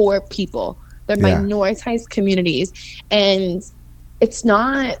poor people. They're Yeah. minoritized communities. And it's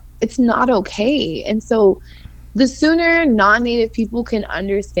not okay. And so The sooner non-native people can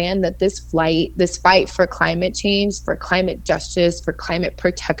understand that this fight for climate change, for climate justice, for climate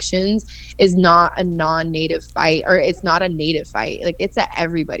protections is not a non-native fight, or it's not a native fight. Like, it's a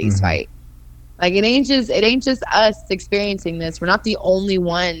everybody's Mm-hmm. fight. Like, it ain't just us experiencing this. We're not the only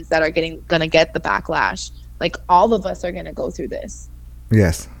ones that are gonna get the backlash. Like, all of us are gonna go through this.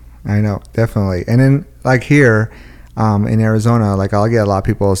 Yes, I know, definitely. And then like here, in Arizona, like I'll get a lot of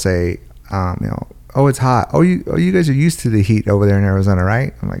people say, oh, it's hot. You guys are used to the heat over there in Arizona,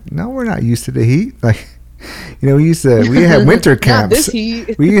 right? I'm like, no, we're not used to the heat. Like, we had winter Not camps. this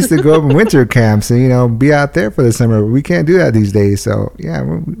heat. We used to go up in winter camps and be out there for the summer. We can't do that these days. So yeah,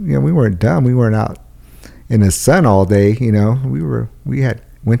 we weren't dumb. We weren't out in the sun all day. We had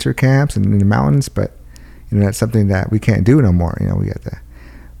winter camps and in the mountains, but that's something that we can't do no more. We have to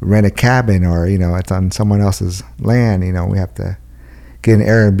rent a cabin, or it's on someone else's land. We have to get an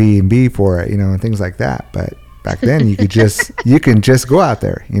Airbnb for it, and things like that. But back then you can just go out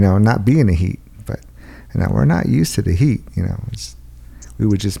there, not be in the heat. But we're not used to the heat. We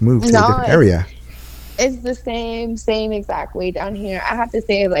would just move to a different area. It's the same exact way down here. I have to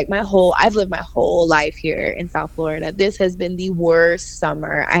say, like, I've lived my whole life here in South Florida. This has been the worst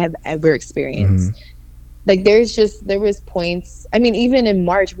summer I have ever experienced. Mm-hmm. Like, there was points, I mean, even in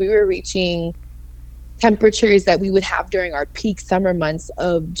March, we were reaching temperatures that we would have during our peak summer months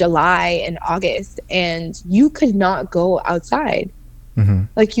of July and August, and you could not go outside. Mm-hmm.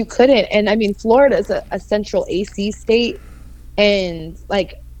 Like, you couldn't. And I mean, Florida is a central AC state, and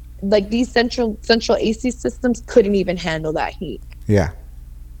like these central AC systems couldn't even handle that heat. Yeah.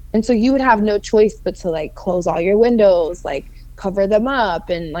 And so you would have no choice but to like close all your windows, like cover them up,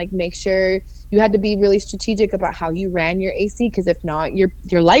 and like make sure you had to be really strategic about how you ran your AC, because if not, your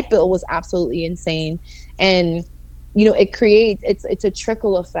light bill was absolutely insane. And it's a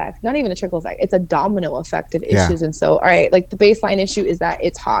trickle effect, not even a trickle effect, it's a domino effect of issues. And so, all right, like the baseline issue is that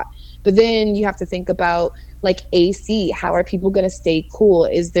it's hot, but then you have to think about like AC. How are people going to stay cool?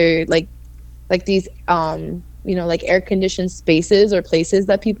 Is there like these like air conditioned spaces or places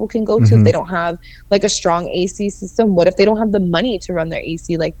that people can go to? Mm-hmm. If they don't have like a strong AC system, what if they don't have the money to run their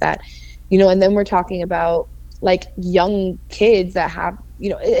AC like that? And then we're talking about like young kids that have,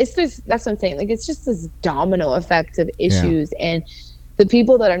 it's just, that's what I'm saying. Like, it's just this domino effect of issues. Yeah. And the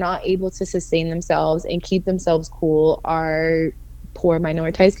people that are not able to sustain themselves and keep themselves cool are poor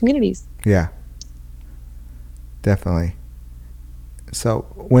minoritized communities. Yeah, definitely. So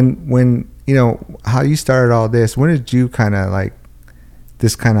when how you started all this, when did you kind of like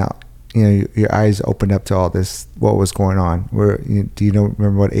this kind of, your eyes opened up to all this, what was going on? Do you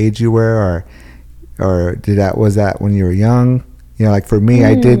remember what age you were, or was that when you were young? Like for me,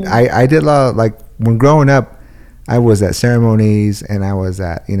 I did a lot of, like, when growing up, I was at ceremonies, and I was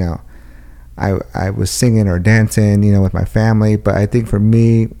at, I was singing or dancing, with my family. But I think for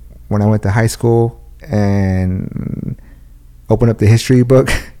me, when I went to high school and opened up the history book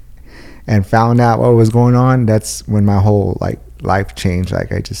and found out what was going on, that's when my whole like life changed.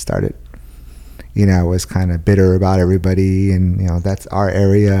 Like, I just started, I was kind of bitter about everybody, and that's our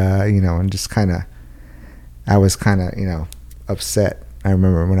area, and just I was kind of upset. I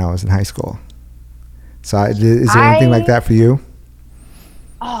remember when I was in high school. So is there anything like that for you?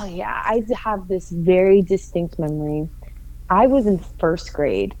 Oh yeah, I have this very distinct memory. I was in first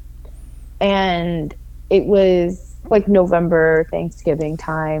grade, and it was like November, Thanksgiving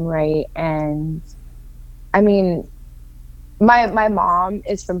time, right? And I mean, my mom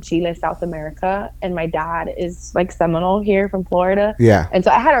is from Chile, South America, and my dad is like Seminole here from Florida. Yeah. And so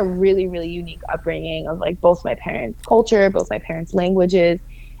I had a really, really unique upbringing of like both my parents' culture, both my parents' languages.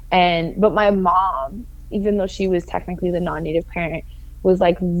 But my mom, even though she was technically the non-native parent, was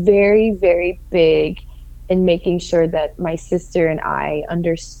like very, very big in making sure that my sister and I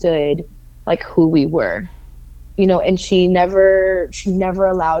understood like who we were. And she never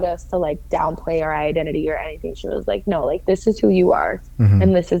allowed us to like downplay our identity or anything. She was like, no, like, this is who you are, mm-hmm.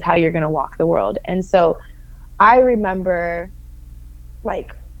 and this is how you're going to walk the world. And so I remember,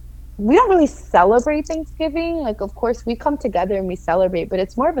 like, we don't really celebrate Thanksgiving. Like, of course we come together and we celebrate, but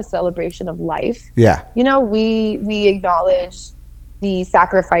it's more of a celebration of life. Yeah. We acknowledge the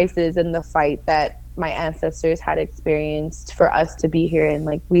sacrifices and the fight that my ancestors had experienced for us to be here, and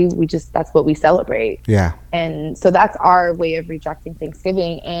like we just, that's what we celebrate. Yeah. And so that's our way of rejecting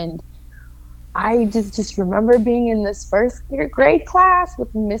Thanksgiving. And I just remember being in this first grade class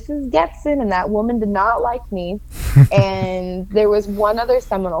with Mrs. Getson, and that woman did not like me. And there was one other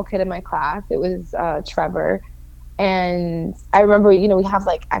Seminole kid in my class. It was Trevor. And I remember, you know, we have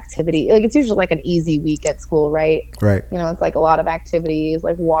like activity, like it's usually like an easy week at school, right? Right. You know, it's like a lot of activities,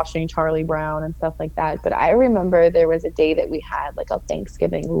 like watching Charlie Brown and stuff like that. But I remember there was a day that we had like a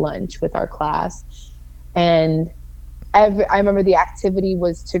Thanksgiving lunch with our class. And I remember the activity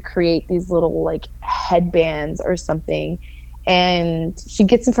was to create these little like headbands or something. And she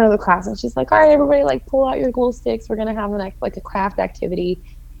gets in front of the class and she's like, all right, everybody, like pull out your glow sticks. We're going to have like a craft activity.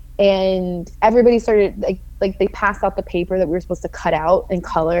 And everybody started like they passed out the paper that we were supposed to cut out and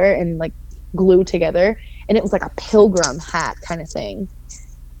color and like glue together, and it was like a pilgrim hat kind of thing.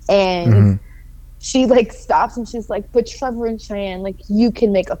 And Mm-hmm. she like stops and she's like, but Trevor and Cheyenne, like you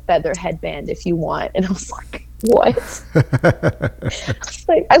can make a feather headband if you want. And I was like, what?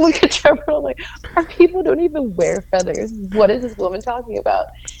 Like I look at Trevor and I'm like, our people don't even wear feathers. What is this woman talking about?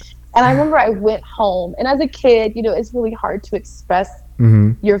 And I remember I went home, and as a kid, you know, it's really hard to express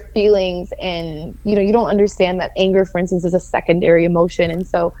Mm-hmm. your feelings, and you know, you don't understand that anger, for instance, is a secondary emotion. And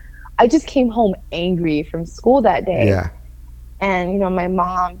so I just came home angry from school that day. Yeah. And you know, my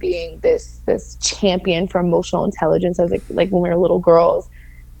mom being this champion for emotional intelligence, I was like when we were little girls,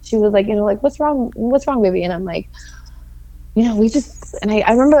 she was like, you know, like what's wrong, baby? And I'm like, you know, we just, and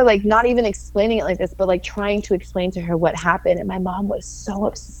I remember like not even explaining it like this, but like trying to explain to her what happened. And my mom was so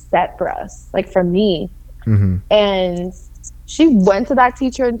upset for us, like for me. Mm-hmm. And she went to that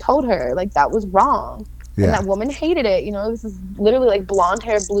teacher and told her like that was wrong. And Yeah. that woman hated it. You know, this is literally like blonde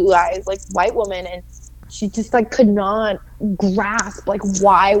hair, blue eyes, like white woman. And she just like could not grasp like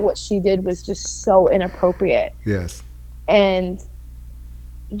why what she did was just so inappropriate. Yes. And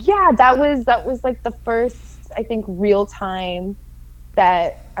yeah, that was like the first, I think, real time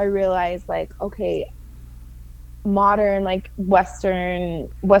that I realized like, okay, modern like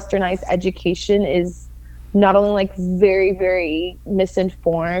westernized education is not only like very, very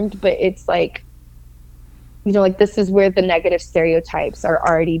misinformed, but it's like, you know, like this is where the negative stereotypes are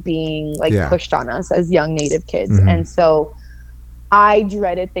already being like pushed on us as young Native kids. Mm-hmm. And so I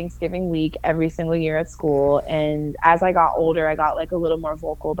dreaded Thanksgiving week every single year at school. And as I got older, I got like a little more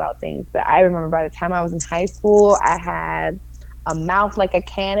vocal about things. But I remember by the time I was in high school, I had a mouth like a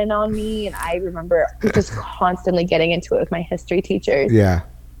cannon on me. And I remember just constantly getting into it with my history teachers. Yeah.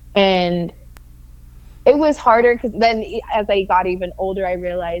 And it was harder because then as I got even older, I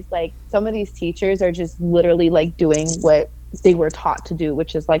realized like some of these teachers are just literally like doing what they were taught to do,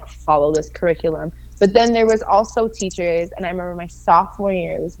 which is like follow this curriculum. But then there was also teachers, and I remember my sophomore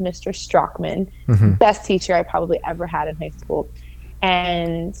year, it was Mr. Strockman, Mm-hmm. best teacher I probably ever had in high school.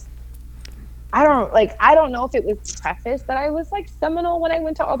 And I don't know if it was prefaced that I was like Seminole when I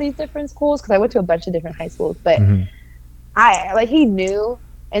went to all these different schools, because I went to a bunch of different high schools, but Mm-hmm. he knew.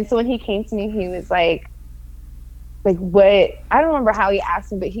 And so when he came to me, he was like what, I don't remember how he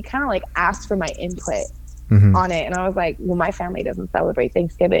asked me, but he kind of like asked for my input Mm-hmm. on it. And I was like, well, my family doesn't celebrate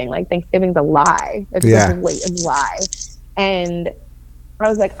Thanksgiving. Like Thanksgiving's a lie. It's a blatant lie. And I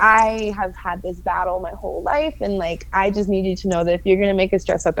was like, I have had this battle my whole life, and like I just need you to know that if you're gonna make us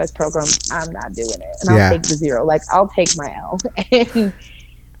dress up as program, I'm not doing it. And I'll take the zero. Like I'll take my L. And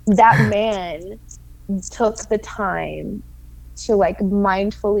that man took the time to like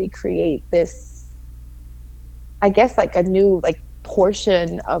mindfully create this, I guess like a new like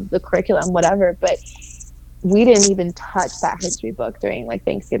portion of the curriculum, whatever, but we didn't even touch that history book during like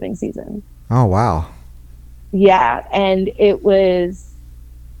Thanksgiving season. Oh, wow. Yeah. And it was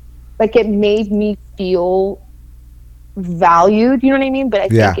like, it made me feel valued, you know what I mean? But I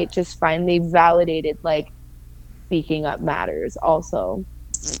think it just finally validated like speaking up matters also.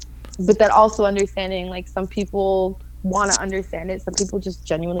 But that also understanding like some people want to understand it, some people just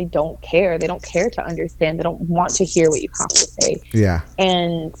genuinely don't care. They don't care to understand. They don't want to hear what you have to say. Yeah.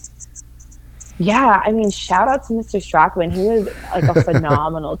 And yeah, I mean, shout out to Mr. Strockman. He was like a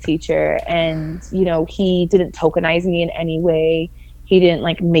phenomenal teacher, and you know, he didn't tokenize me in any way. He didn't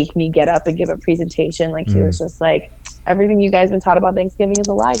like make me get up and give a presentation. Like he was just like, everything you guys been taught about Thanksgiving is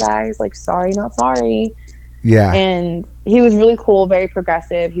a lie, guys. Like, sorry, not sorry. Yeah. And he was really cool, very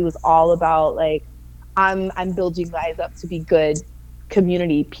progressive. He was all about like, I'm building you guys up to be good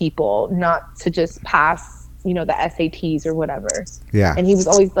community people, not to just pass, you know, the SATs or whatever. Yeah. And he was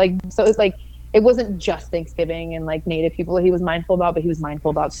always like, so it's like, it wasn't just Thanksgiving and like Native people he was mindful about, but he was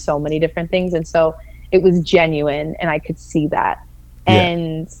mindful about so many different things. And so it was genuine, and I could see that. Yeah.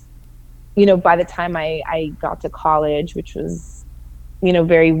 And, you know, by the time I got to college, which was, you know,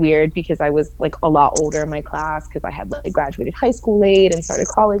 very weird because I was like a lot older in my class because I had like graduated high school late and started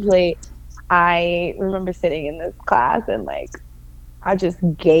college late. I remember sitting in this class and like, I just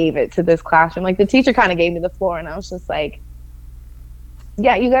gave it to this classroom. Like the teacher kind of gave me the floor, and I was just like,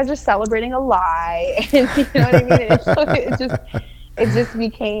 yeah, you guys are celebrating a lie, and you know what I mean. And it just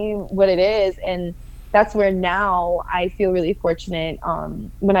became what it is, and that's where now I feel really fortunate.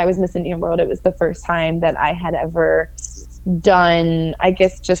 When I was Miss Indian World, it was the first time that I had ever done, I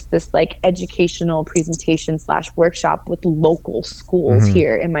guess, just this like educational presentation slash workshop with local schools Mm-hmm.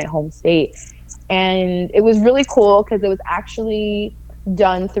 here in my home state. And it was really cool because it was actually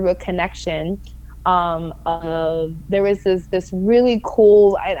done through a connection of there was this really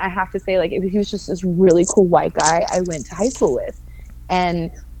cool, I have to say, like, he was just this really cool white guy I went to high school with,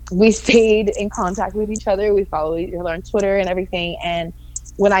 and we stayed in contact with each other. We followed each other on Twitter and everything. And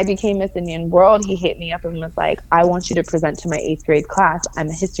when I became Miss Indian World, he hit me up and was like, I want you to present to my 8th grade class. I'm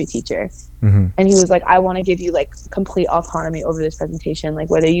a history teacher. Mm-hmm. And he was like, I want to give you like complete autonomy over this presentation. Like,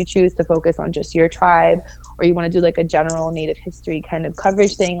 whether you choose to focus on just your tribe or you want to do like a general Native history kind of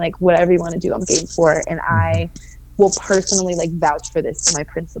coverage thing, like whatever you want to do, I'm game for it. And I will personally like vouch for this to my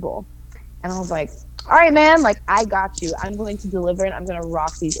principal. And I was like, all right, man, like, I got you. I'm going to deliver and I'm going to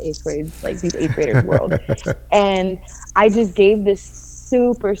rock these 8th graders world. And I just gave this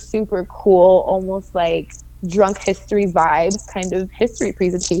super, super cool, almost like drunk history vibes kind of history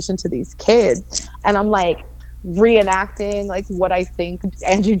presentation to these kids. And I'm like reenacting like what I think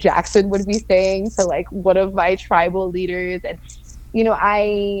Andrew Jackson would be saying to like one of my tribal leaders. And you know,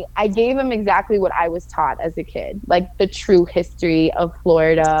 I gave him exactly what I was taught as a kid, like the true history of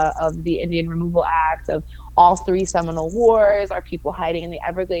Florida, of the Indian Removal Act, of all 3 Seminole Wars, our people hiding in the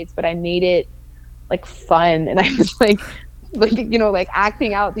Everglades. But I made it like fun, and I was like you know, like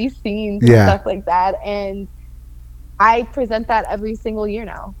acting out these scenes and stuff like that. And I present that every single year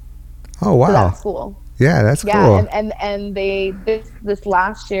now. Oh to wow. that school. Yeah, that's Yeah, cool. and they this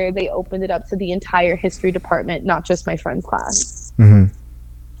last year they opened it up to the entire history department, not just my friend's class. Mm-hmm.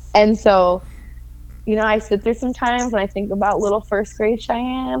 And so, you know, I sit there sometimes and I think about little 1st grade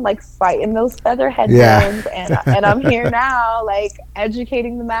Cheyenne, like fighting those feather headbands, and I'm here now, like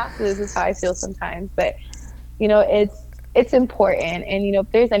educating the masses is how I feel sometimes. But you know, it's important. And you know,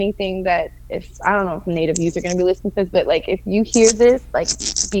 if there's anything that, if I don't know if Native youth are going to be listening to this, but like if you hear this, like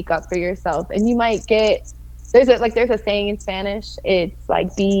speak up for yourself. And you might get, there's a saying in Spanish, it's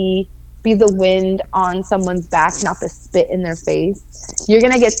like be the wind on someone's back, not the spit in their face. You're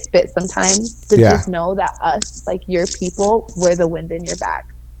gonna get spit sometimes, but just know that us, like your people, we're the wind in your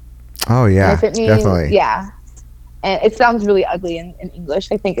back. Oh yeah, and if it means, definitely. yeah, and it sounds really ugly in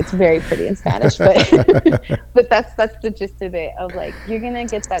English. I think it's very pretty in Spanish, but but that's the gist of it. Of like, you're gonna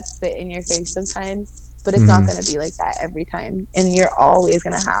get that spit in your face sometimes, but it's not gonna be like that every time, and you're always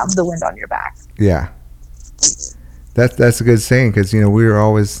gonna have the wind on your back. Yeah, that's a good saying, because you know we were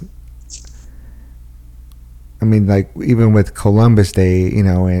always. I mean, like even with Columbus Day, you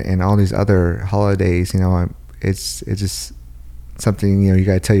know, and all these other holidays, you know, it's just something, you know, you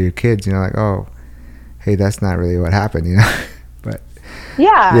gotta tell your kids, you know, like, oh, hey, that's not really what happened, you know. But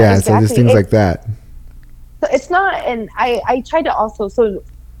yeah, exactly. So there's things like that. So it's not, and I try to also, so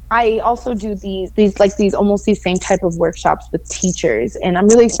I also do these almost these same type of workshops with teachers, and I'm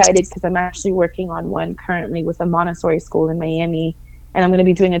really excited because I'm actually working on one currently with a Montessori school in Miami, and I'm going to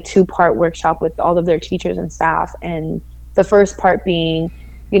be doing a 2-part workshop with all of their teachers and staff. And the first part being,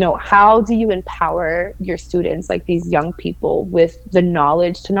 you know, how do you empower your students, like these young people, with the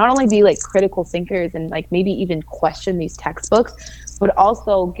knowledge to not only be like critical thinkers and like maybe even question these textbooks, but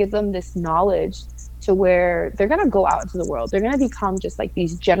also give them this knowledge to where they're going to go out into the world. They're going to become just like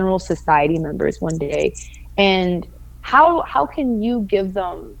these general society members one day. And how can you give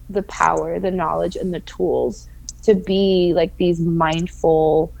them the power, the knowledge, and the tools to be like these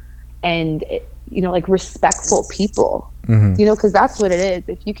mindful and, you know, like respectful people? You know, because that's what it is.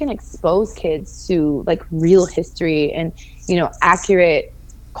 If you can expose kids to like real history and, you know, accurate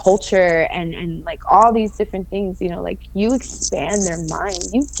culture and like all these different things, you know, like you expand their mind,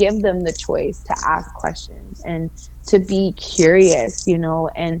 you give them the choice to ask questions and to be curious, you know.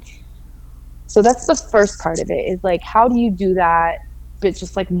 And so that's the first part of it, is like, how do you do that, but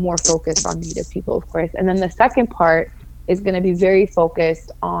just like more focused on Native people, of course. And then the second part is going to be very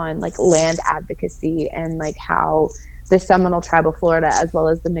focused on like land advocacy and like how the Seminole tribe of Florida, as well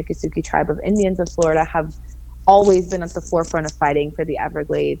as the Miccosukee tribe of Indians of Florida, have always been at the forefront of fighting for the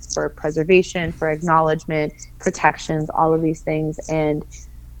Everglades, for preservation, for acknowledgement, protections, all of these things. And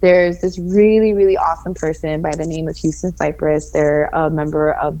there's this really, really awesome person by the name of Houston Cypress. They're a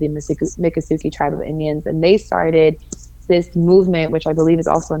member of the Miccosukee tribe of Indians, and they started this movement, which I believe is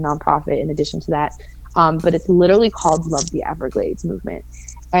also a nonprofit in addition to that. But it's literally called Love the Everglades movement.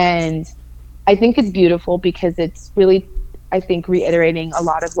 And I think it's beautiful because it's really, I think, reiterating a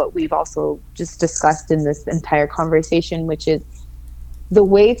lot of what we've also just discussed in this entire conversation, which is the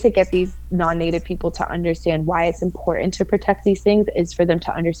way to get these non-native people to understand why it's important to protect these things is for them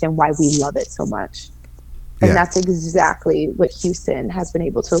to understand why we love it so much. And Yeah. that's exactly what Houston has been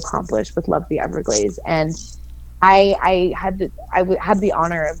able to accomplish with Love the Everglades. And I had the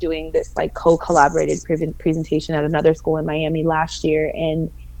honor of doing this like co-collaborated presentation at another school in Miami last year, and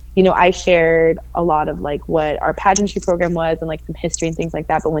I shared a lot of like what our pageantry program was and like some history and things like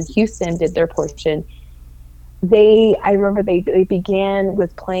that. But when Houston did their portion, I remember they began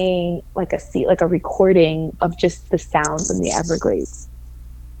with playing like a recording of just the sounds in the Everglades,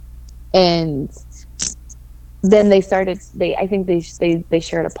 and then they started I think they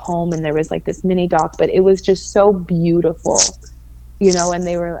shared a poem, and there was like this mini doc, but it was just so beautiful,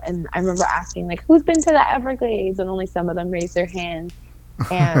 and I remember asking like, who's been to the Everglades, and only some of them raised their hands.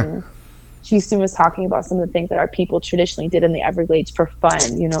 And Houston was talking about some of the things that our people traditionally did in the Everglades for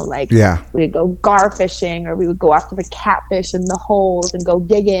fun, like Yeah. we'd go gar fishing, or we would go after the catfish in the holes and go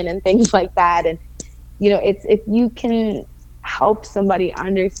digging and things like that. And it's, if you can help somebody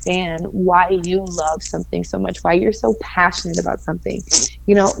understand why you love something so much, why you're so passionate about something,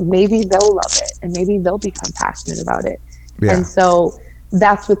 maybe they'll love it, and maybe they'll become passionate about it. Yeah. And so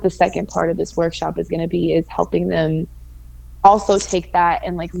that's what the second part of this workshop is going to be, is helping them also take that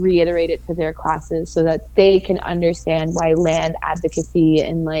and like reiterate it to their classes, so that they can understand why land advocacy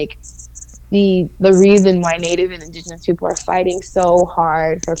and like the reason why Native and Indigenous people are fighting so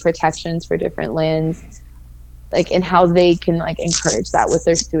hard for protections for different lands, like, and how they can like encourage that with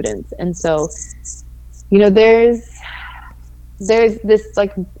their students. And so, there's this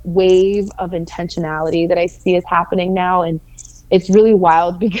like wave of intentionality that I see is happening now. And it's really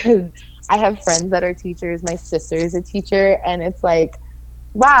wild because I have friends that are teachers. My sister is a teacher, and it's like,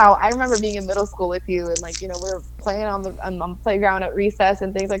 wow, I remember being in middle school with you, and like, we're playing on the playground at recess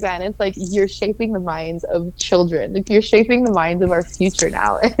and things like that. And it's like, you're shaping the minds of children. Like, you're shaping the minds of our future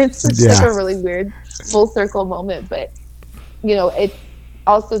now. It's just like a really weird full circle moment. But, it's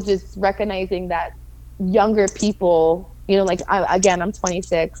also just recognizing that younger people, like I'm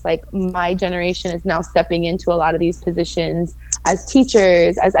 26, like my generation is now stepping into a lot of these positions as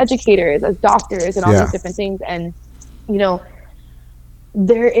teachers, as educators, as doctors, and all these different things. And,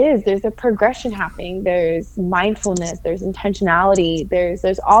 there's a progression happening. There's mindfulness, there's intentionality,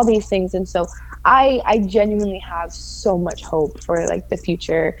 there's all these things. And so I genuinely have so much hope for like the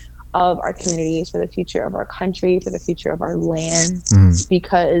future of our communities, for the future of our country, for the future of our land,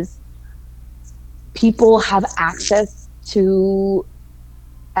 because people have access to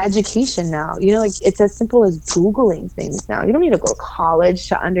education now. Like, it's as simple as Googling things now. You don't need to go to college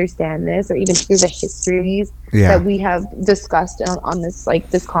to understand this, or even hear the histories that we have discussed on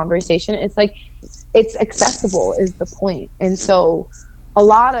this conversation. It's like, it's accessible is the point. And so a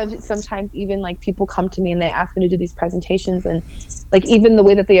lot of, sometimes even like people come to me and they ask me to do these presentations, and like even the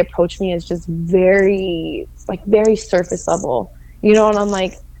way that they approach me is just very surface level, and I'm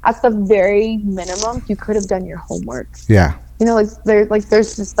like, at the very minimum, you could have done your homework. There's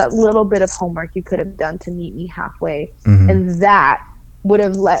just that little bit of homework you could have done to meet me halfway. And that would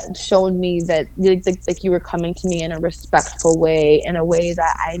have shown me that like you were coming to me in a respectful way, in a way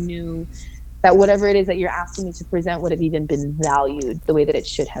that I knew that whatever it is that you're asking me to present would have even been valued the way that it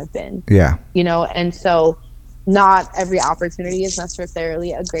should have been. And so not every opportunity is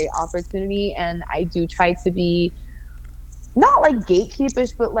necessarily a great opportunity, and I do try to be not like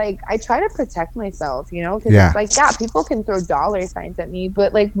gatekeepers, but like I try to protect myself, because it's like, people can throw dollar signs at me,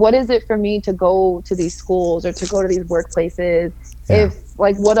 but like, what is it for me to go to these schools or to go to these workplaces if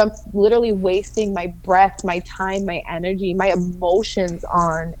like what I'm literally wasting my breath, my time, my energy, my emotions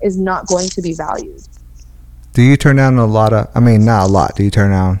on is not going to be valued? Do you turn down a lot of, not a lot, do you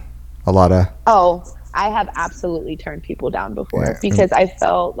turn down a lot of? Oh, I have absolutely turned people down before, because I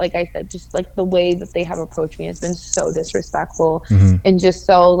felt, like I said, just like the way that they have approached me has been so disrespectful, and just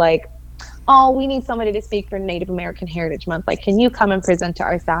so like, oh, we need somebody to speak for Native American Heritage Month. Like, can you come and present to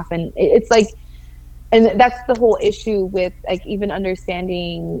our staff? And it's like, and that's the whole issue with like even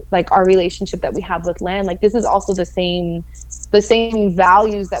understanding like our relationship that we have with land. Like, this is also the same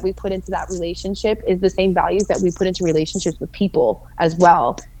values that we put into that relationship is the same values that we put into relationships with people as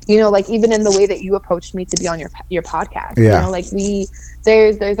well. Like even in the way that you approached me to be on your podcast, like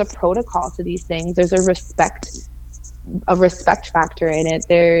there's a protocol to these things. There's a respect factor in it.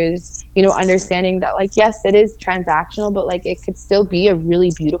 There's, understanding that like, yes, it is transactional, but like it could still be a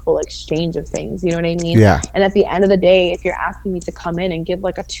really beautiful exchange of things. You know what I mean? And at the end of the day, if you're asking me to come in and give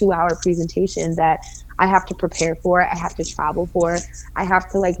like a 2-hour presentation that I have to prepare for, I have to travel for, I have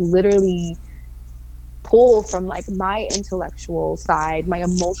to like literally pull from like my intellectual side, my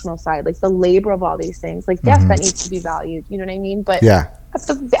emotional side, like the labor of all these things, like yes, that needs to be valued, you know what I mean? But at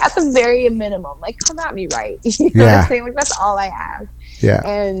the very minimum, like, come at me right. You know what I'm Yeah. saying? Like, that's all I ask. Yeah.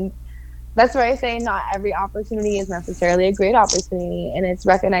 And that's why I say not every opportunity is necessarily a great opportunity. And it's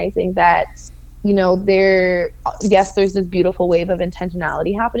recognizing that, you know, yes, there's this beautiful wave of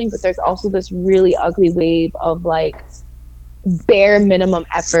intentionality happening, but there's also this really ugly wave of like bare minimum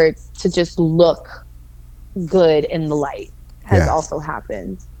efforts to just look good in the light has Yeah. also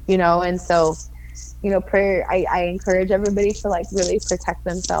happened, you know? And so, you know, prayer, I encourage everybody to like really protect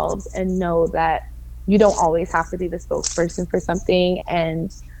themselves and know that you don't always have to be the spokesperson for something.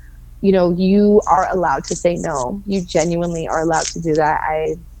 And, you know, you are allowed to say no. You genuinely are allowed to do that.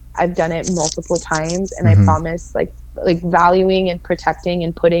 I've done it multiple times, and I Mm-hmm. promise, like valuing and protecting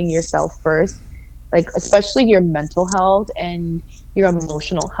and putting yourself first, like especially your mental health and your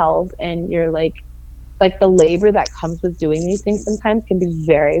emotional health and your like the labor that comes with doing these things sometimes can be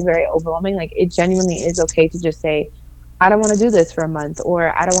very, very overwhelming. Like, it genuinely is okay to just say, I don't want to do this for a month,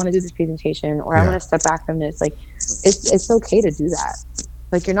 or I don't want to do this presentation, or I want Yeah. to step back from this. Like, it's okay to do that.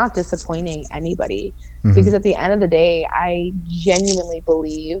 Like, you're not disappointing anybody, Mm-hmm. because at the end of the day, I genuinely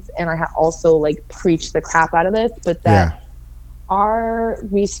believe, and I also like preach the crap out of this, but that Yeah. our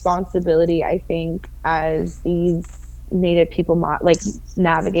responsibility, I think, as these native people, like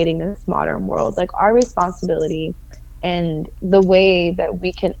navigating this modern world, like our responsibility and the way that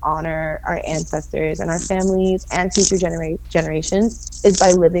we can honor our ancestors and our families and future generations is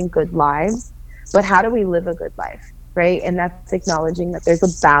by living good lives. But how do we live a good life, right? And that's acknowledging that there's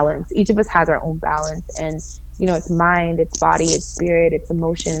a balance. Each of us has our own balance, and you know, it's mind, it's body, it's spirit, it's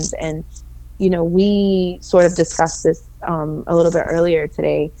emotions. And you know, we sort of discussed this a little bit earlier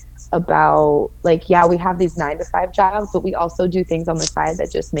today about like, yeah, we have these 9 to 5 jobs, but we also do things on the side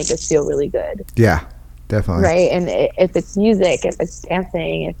that just make us feel really good. Yeah. Definitely. Right. And if it's music, if it's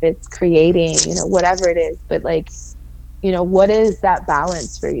dancing, if it's creating, you know, whatever it is, but like, you know, what is that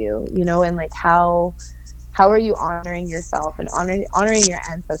balance for you, you know, and like how are you honoring yourself and honoring your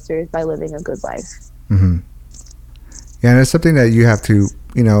ancestors by living a good life? Mm-hmm. Yeah, and it's something that you have to,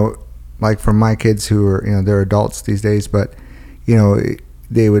 you know, like for my kids who are, you know, they're adults these days, but, you know,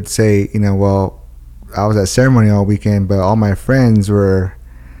 they would say, you know, well, I was at ceremony all weekend, but all my friends were,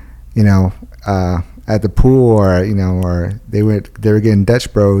 you know, at the pool, or you know, or they were getting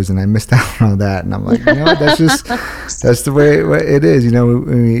Dutch Bros, and I missed out on all that. And I'm like, you know, that's the way it is. You know,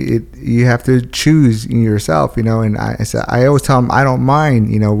 you have to choose yourself. You know, and I said I always tell them I don't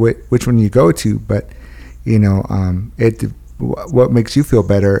mind, you know, which one you go to, but you know, what makes you feel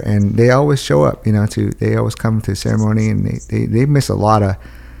better. And they always show up. You know, they always come to ceremony, and they miss a lot of,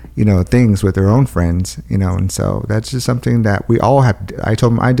 you know, things with their own friends, you know, and so that's just something that we all have. I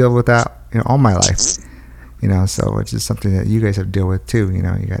told them I deal with that, you know, all my life, you know, so it's just something that you guys have to deal with too. You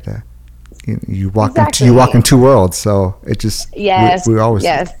know, you got to, you walk Exactly. you walk in two worlds, so it just Yes, we always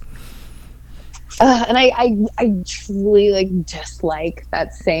yes. And I truly like dislike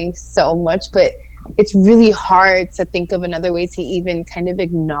that saying so much, but it's really hard to think of another way to even kind of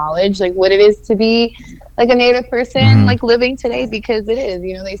acknowledge like what it is to be like a Native person like living today, because it is,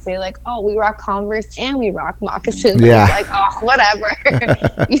 you know, they say like, oh, we rock Converse and we rock moccasins. Yeah. And it's like, oh,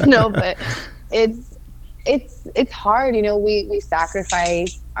 whatever. You know, but it's hard, you know, we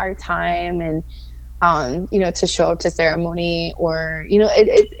sacrifice our time and you know, to show up to ceremony, or you know,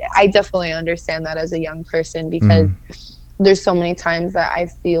 I definitely understand that as a young person, because there's so many times that I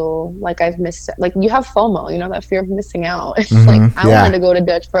feel like I've missed, like you have FOMO, you know, that fear of missing out. It's like, I wanted to go to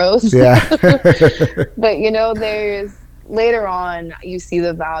Dutch Bros. Yeah. But you know, there's later on you see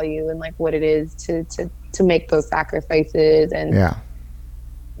the value and like what it is to make those sacrifices. And Yeah.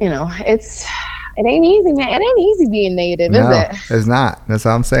 you know, it ain't easy, man. It ain't easy being Native, is No, it? it's not. That's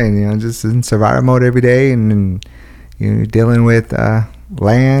all I'm saying. You know, just in survival mode every day, and you're dealing with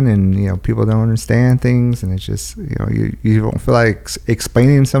land, and you know, people don't understand things, and it's just, you know, you don't feel like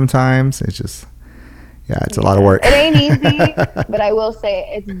explaining sometimes. It's just, yeah, it's a lot of work. It ain't easy, but I will say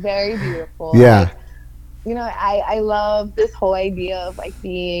it's very beautiful. Yeah. Like, you know, I love this whole idea of like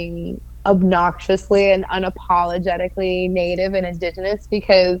being obnoxiously and unapologetically Native and Indigenous,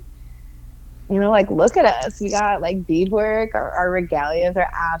 because you know, like, look at us. We got like beadwork. Our regalias are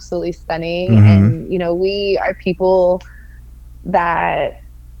absolutely stunning. And, you know, we are people that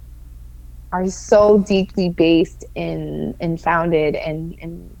are so deeply based in founded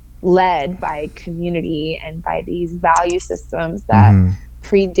and led by community and by these value systems that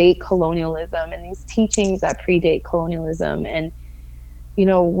predate colonialism, and these teachings that predate colonialism. And, you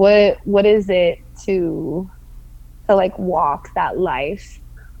know, what is it to like walk that life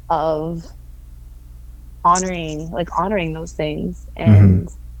of honoring those things. And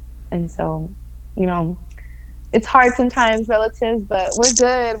so, you know, it's hard sometimes, relatives, but we're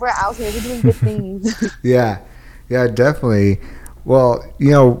good. We're out here. We're doing good things. Yeah, yeah, definitely. Well,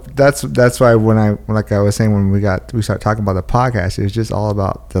 that's why like I was saying, when we started talking about the podcast, it was just all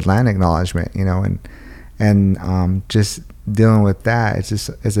about the land acknowledgement, and just dealing with that.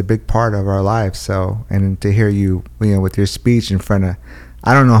 It's a big part of our lives. So, and to hear you, with your speech in front of,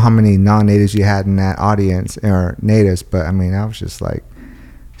 I don't know how many non-natives you had in that audience, or natives, but I mean, I was just like,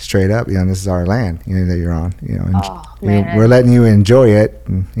 straight up, this is our land, that you're on, and we're letting you enjoy it,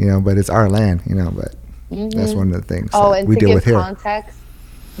 and, but it's our land, but that's one of the things and we to deal give with here. Context,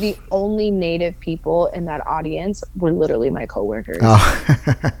 the only native people in that audience were literally my coworkers.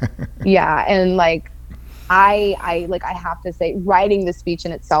 Yeah, and like I have to say, writing the speech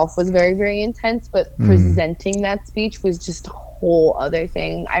in itself was very, very intense, but presenting that speech was just a whole other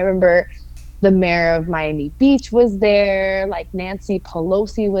thing. I remember the mayor of Miami Beach was there, like Nancy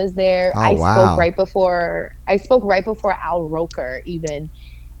Pelosi was there. I spoke right before Al Roker even,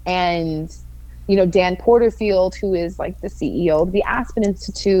 and Dan Porterfield, who is like the CEO of the Aspen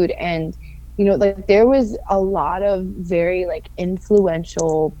Institute, and like there was a lot of very like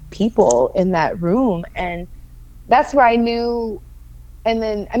influential people in that room, and that's where I knew. And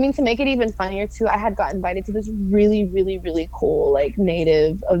then, I mean, to make it even funnier too, I had got invited to this really, really, really cool like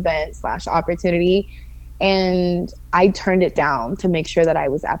native event / opportunity, and I turned it down to make sure that I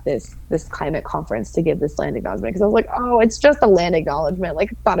was at this climate conference to give this land acknowledgement, because I was like, oh, it's just a land acknowledgement,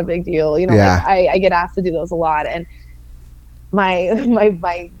 like it's not a big deal, like I get asked to do those a lot, and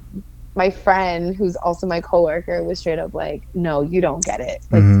my friend, who's also my coworker, was straight up like, no, you don't get it.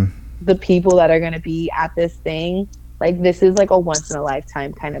 Like the people that are going to be at this thing, like this is like a once in a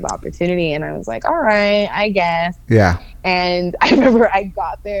lifetime kind of opportunity. And I was like, all right, I guess. Yeah. And I remember I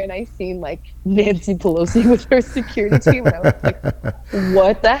got there and I seen like Nancy Pelosi with her security team, and I was like,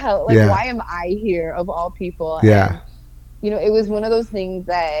 what the hell? Like, why am I here of all people? Yeah. And, it was one of those things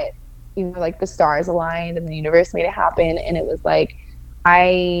that, like the stars aligned and the universe made it happen. And it was like,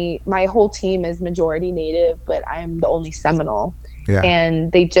 my whole team is majority native, but I'm the only Seminole. Yeah.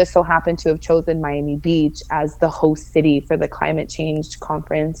 And they just so happened to have chosen Miami Beach as the host city for the climate change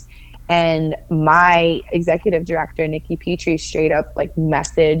conference. And my executive director, Nikki Petrie, straight up like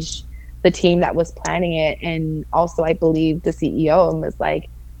messaged the team that was planning it. And also, I believe the CEO, and was like,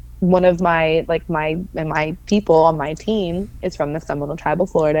 one of my people on my team is from the Seminole tribe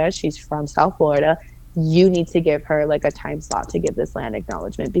of Florida. She's from South Florida. You need to give her like a time slot to give this land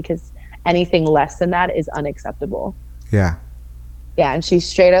acknowledgement, because anything less than that is unacceptable. Yeah. Yeah, and she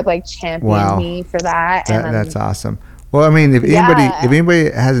straight up like championed me for that. That's awesome. Well, I mean, if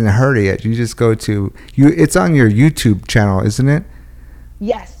anybody hasn't heard it yet, you just go to it's on your YouTube channel, isn't it?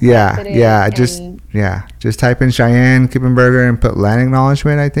 Yes. Yeah, yes, yeah. Just type in Cheyenne Kippenberger and put land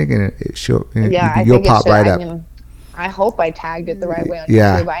acknowledgement, I think, and you'll pop right up. I hope I tagged it the right way on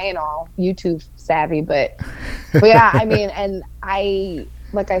YouTube. I ain't all YouTube savvy, but yeah, I mean, and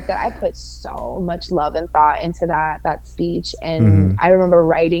like I said, I put so much love and thought into that speech. And I remember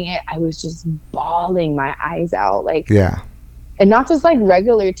writing it, I was just bawling my eyes out. Like, and not just like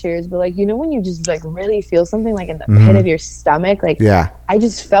regular tears, but like, when you just like really feel something like in the pit of your stomach, like, I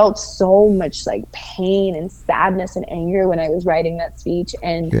just felt so much like pain and sadness and anger when I was writing that speech.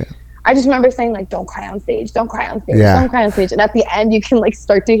 And I just remember saying like, don't cry on stage, don't cry on stage, don't cry on stage. And at the end, you can like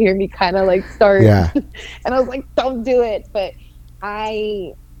start to hear me kind of like start. And I was like, don't do it. But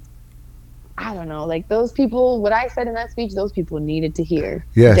I don't know, like those people, what I said in that speech, those people needed to hear,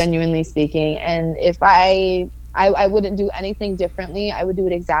 genuinely speaking. And if I wouldn't do anything differently, I would do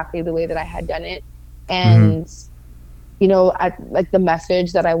it exactly the way that I had done it. And, like the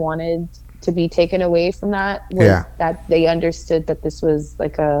message that I wanted to be taken away from that was that they understood that this was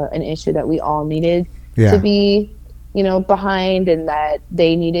like an issue that we all needed to be, behind, and that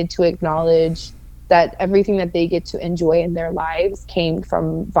they needed to acknowledge that everything that they get to enjoy in their lives came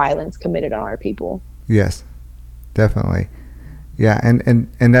from violence committed on our people. Yes, definitely. Yeah, and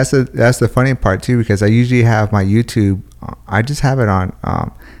that's the funny part too, because I usually have my YouTube, I just have it on,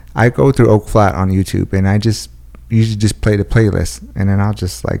 I go through Oak Flat on YouTube, and I just usually just play the playlist, and then I'll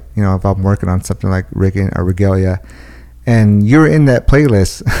just like, if I'm working on something like Riggin or Regalia, and you're in that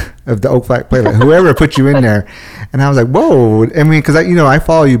playlist of the Oak Flat playlist, whoever put you in there. And I was like, whoa. I mean, because I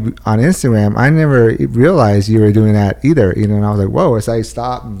follow you on Instagram. I never realized you were doing that either, and I was like, whoa. So I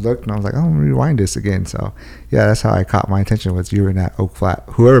stopped and looked, and I was like, oh, I'm going to rewind this again. So yeah, that's how I caught my attention, was you were in that Oak Flat,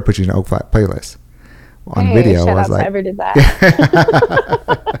 whoever put you in the Oak Flat playlist on video. I was like, whoever did that.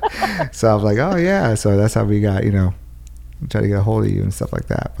 So I was like, oh yeah. So that's how we got, try to get a hold of you and stuff like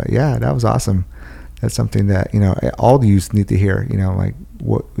that. But yeah, that was awesome. That's something that, all the youth need to hear, like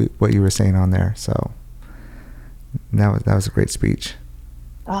what you were saying on there. So That was a great speech.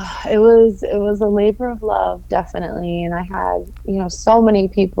 It was a labor of love, definitely. And I had, so many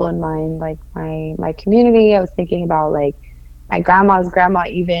people in mind, like my community. I was thinking about like my grandma's grandma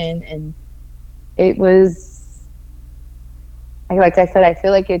even, and it was like I said, I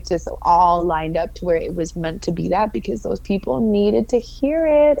feel like it just all lined up to where it was meant to be that, because those people needed to hear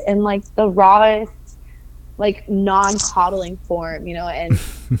it in like the rawest, like non-coddling form, and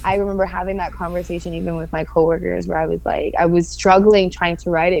I remember having that conversation even with my coworkers where I was like, I was struggling trying to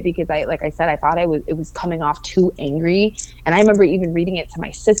write it because like I said, I thought it was coming off too angry. And I remember even reading it to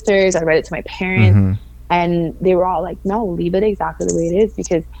my sisters. I read it to my parents, and they were all like, no, leave it exactly the way it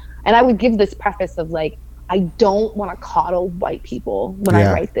is. And I would give this preface of like, I don't want to coddle white people when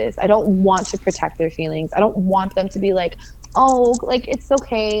I write this. I don't want to protect their feelings. I don't want them to be like, oh, like, it's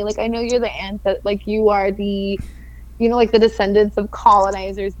okay. Like, I know you're the ancestor, like, you are the, like the descendants of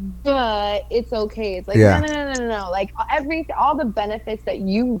colonizers, but it's okay. It's like, no. Like, all the benefits that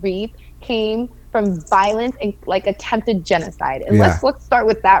you reap came from violence and, like, attempted genocide. And let's start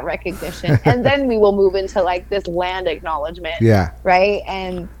with that recognition. And then we will move into, like, this land acknowledgement. Yeah. Right?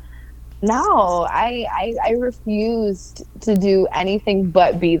 And no, I refused to do anything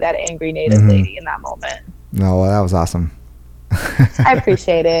but be that angry Native lady in that moment. No, well, that was awesome. I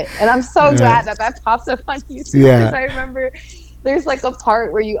appreciate it, and I'm so glad that pops up on YouTube. Because I remember there's like a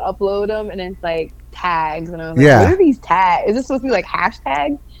part where you upload them and it's like tags, and I was like, what are these tags? Is this supposed to be like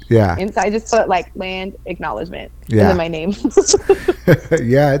hashtags? Yeah. And so I just put like land acknowledgement and then my name.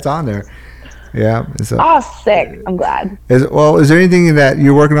 Yeah, it's on there. Yeah. So, sick. I'm glad. Is there anything that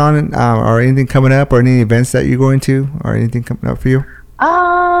you're working on, or anything coming up, or any events that you're going to, or anything coming up for you?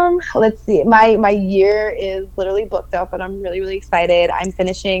 Let's see. My year is literally booked up, and I'm really, really excited. I'm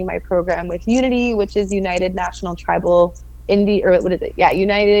finishing my program with Unity, which is United National Tribal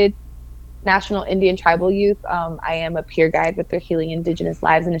United National Indian Tribal Youth. I am a peer guide with their Healing Indigenous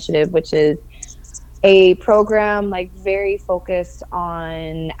Lives initiative, which is a program like very focused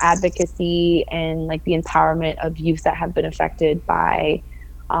on advocacy and like the empowerment of youth that have been affected by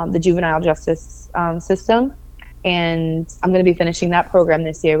the juvenile justice system. And I'm going to be finishing that program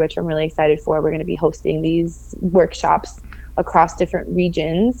this year, which I'm really excited for. We're going to be hosting these workshops across different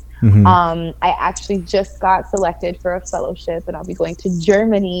regions. I actually just got selected for a fellowship, and I'll be going to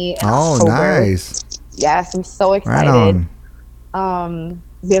Germany in October. Nice. Yes, I'm so excited. Right,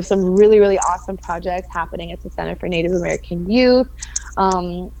 we have some really, really awesome projects happening at the Center for Native American Youth.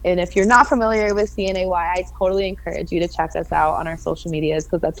 And if you're not familiar with CNAY, I totally encourage you to check us out on our social medias,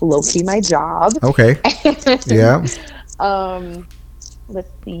 because that's low-key my job. Okay. Yeah. Let's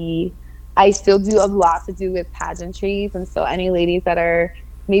see. I still do a lot to do with pageantries. And so any ladies that are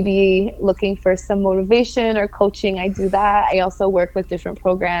maybe looking for some motivation or coaching, I do that. I also work with different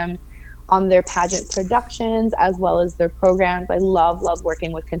programs on their pageant productions as well as their programs. I love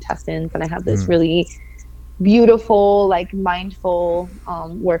working with contestants, and I have this really beautiful, like mindful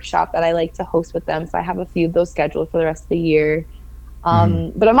workshop that I like to host with them. So I have a few of those scheduled for the rest of the year.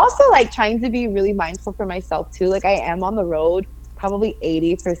 But I'm also like trying to be really mindful for myself too. Like I am on the road probably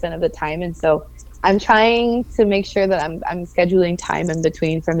 80% of the time, and so I'm trying to make sure that I'm scheduling time in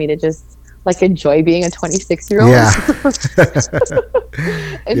between for me to just like enjoy being a 26-year-old. Yeah.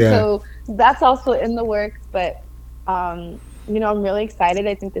 And so that's also in the works, but I'm really excited.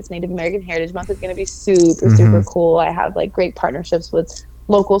 I think this Native American Heritage Month is going to be super cool. I have like great partnerships with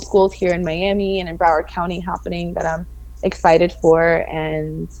local schools here in Miami and in Broward County happening that I'm excited for.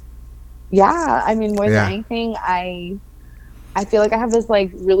 And more than anything, I feel like I have this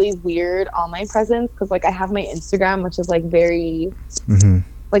like really weird online presence, because like I have my Instagram, which is like very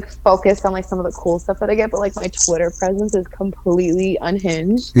like focused on like some of the cool stuff that I get, but like my Twitter presence is completely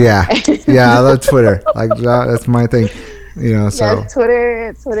unhinged. Yeah, I love Twitter. Like that's my thing. So yes,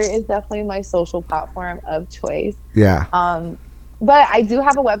 Twitter is definitely my social platform of choice. Yeah. But I do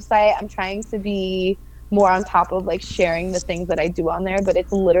have a website. I'm trying to be more on top of like sharing the things that I do on there, but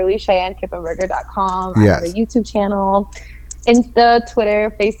it's literally CheyenneKippenberger.com. I have a YouTube channel, Insta,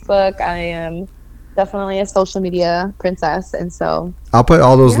 Twitter, Facebook. I am definitely a social media princess, and so I'll put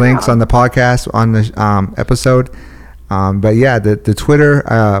all those links on the podcast on the episode. But yeah, the Twitter.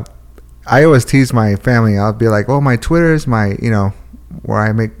 I always tease my family. I'll be like, "Oh, my Twitter is my where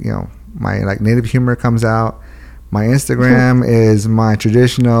I make my like native humor comes out. My Instagram is my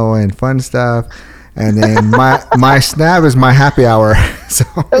traditional and fun stuff, and then my Snap is my happy hour." So.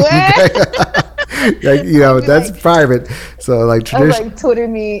 Like, that's like, private. So like tradition. Like Twitter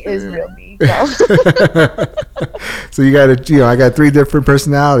me is real me. So you got I got 3 different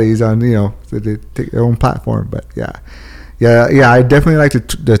personalities on, so they take their own platform. But yeah, Yeah. I definitely like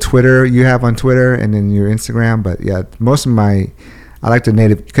the Twitter you have on Twitter and then your Instagram. But yeah, most of I like the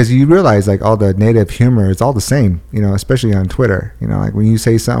native, because you realize like all the native humor is all the same, especially on Twitter. Like when you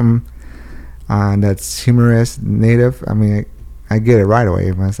say something that's humorous, native, I mean, I get it right away.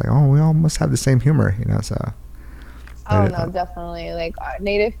 It's like, oh, we all must have the same humor, so. Oh, no, definitely. Like,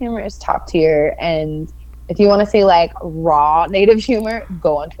 native humor is top tier. And if you want to say, like, raw native humor,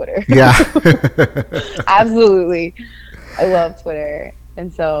 go on Twitter. Yeah. Absolutely. I love Twitter.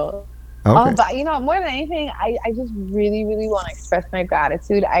 And so, okay. But, more than anything, I just really, really want to express my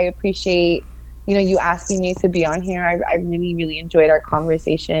gratitude. I appreciate, you asking me to be on here. I really, really enjoyed our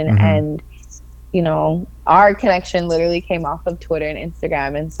conversation. Mm-hmm. And, our connection literally came off of Twitter and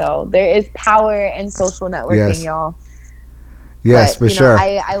Instagram. And so there is power in social networking, y'all. Yes, but, for sure.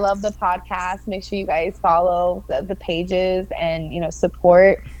 I love the podcast. Make sure you guys follow the pages and,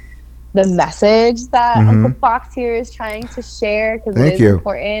 support the message that Uncle Fox here is trying to share, because it is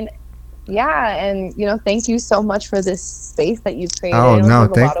important. Yeah, and, thank you so much for this space that you've created. Oh, no, a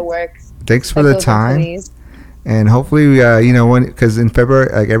lot of work. Thanks for the time. And hopefully, because in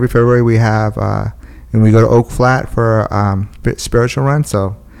February, like every February, we have, and we go to Oak Flat for spiritual run.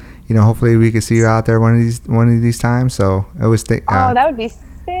 So, hopefully we can see you out there one of these times. So I always think. That would be sick.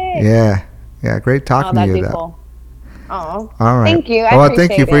 Yeah, great talking to you. That'd be cool. Oh, all right. Thank you. Well,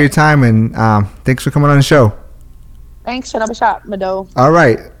 thank you for your time, and thanks for coming on the show. Thanks. Shut up a shot, Mado. All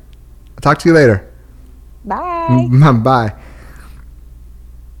right. I'll talk to you later. Bye. Bye.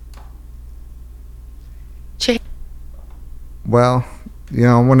 Well,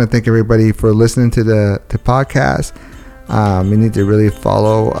 I want to thank everybody for listening to the podcast. You need to really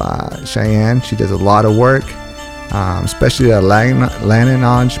follow Cheyenne. She does a lot of work, especially the land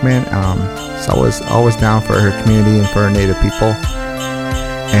acknowledgement. She's always down for her community and for her Native people.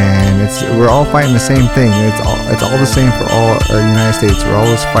 And we're all fighting the same thing. It's all the same for all the United States. We're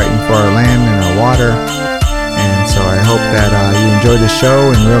always fighting for our land and our water. And so I hope that you enjoyed the show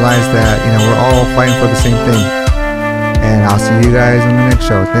and realize that we're all fighting for the same thing. And I'll see you guys in the next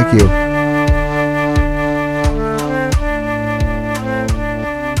show. Thank you.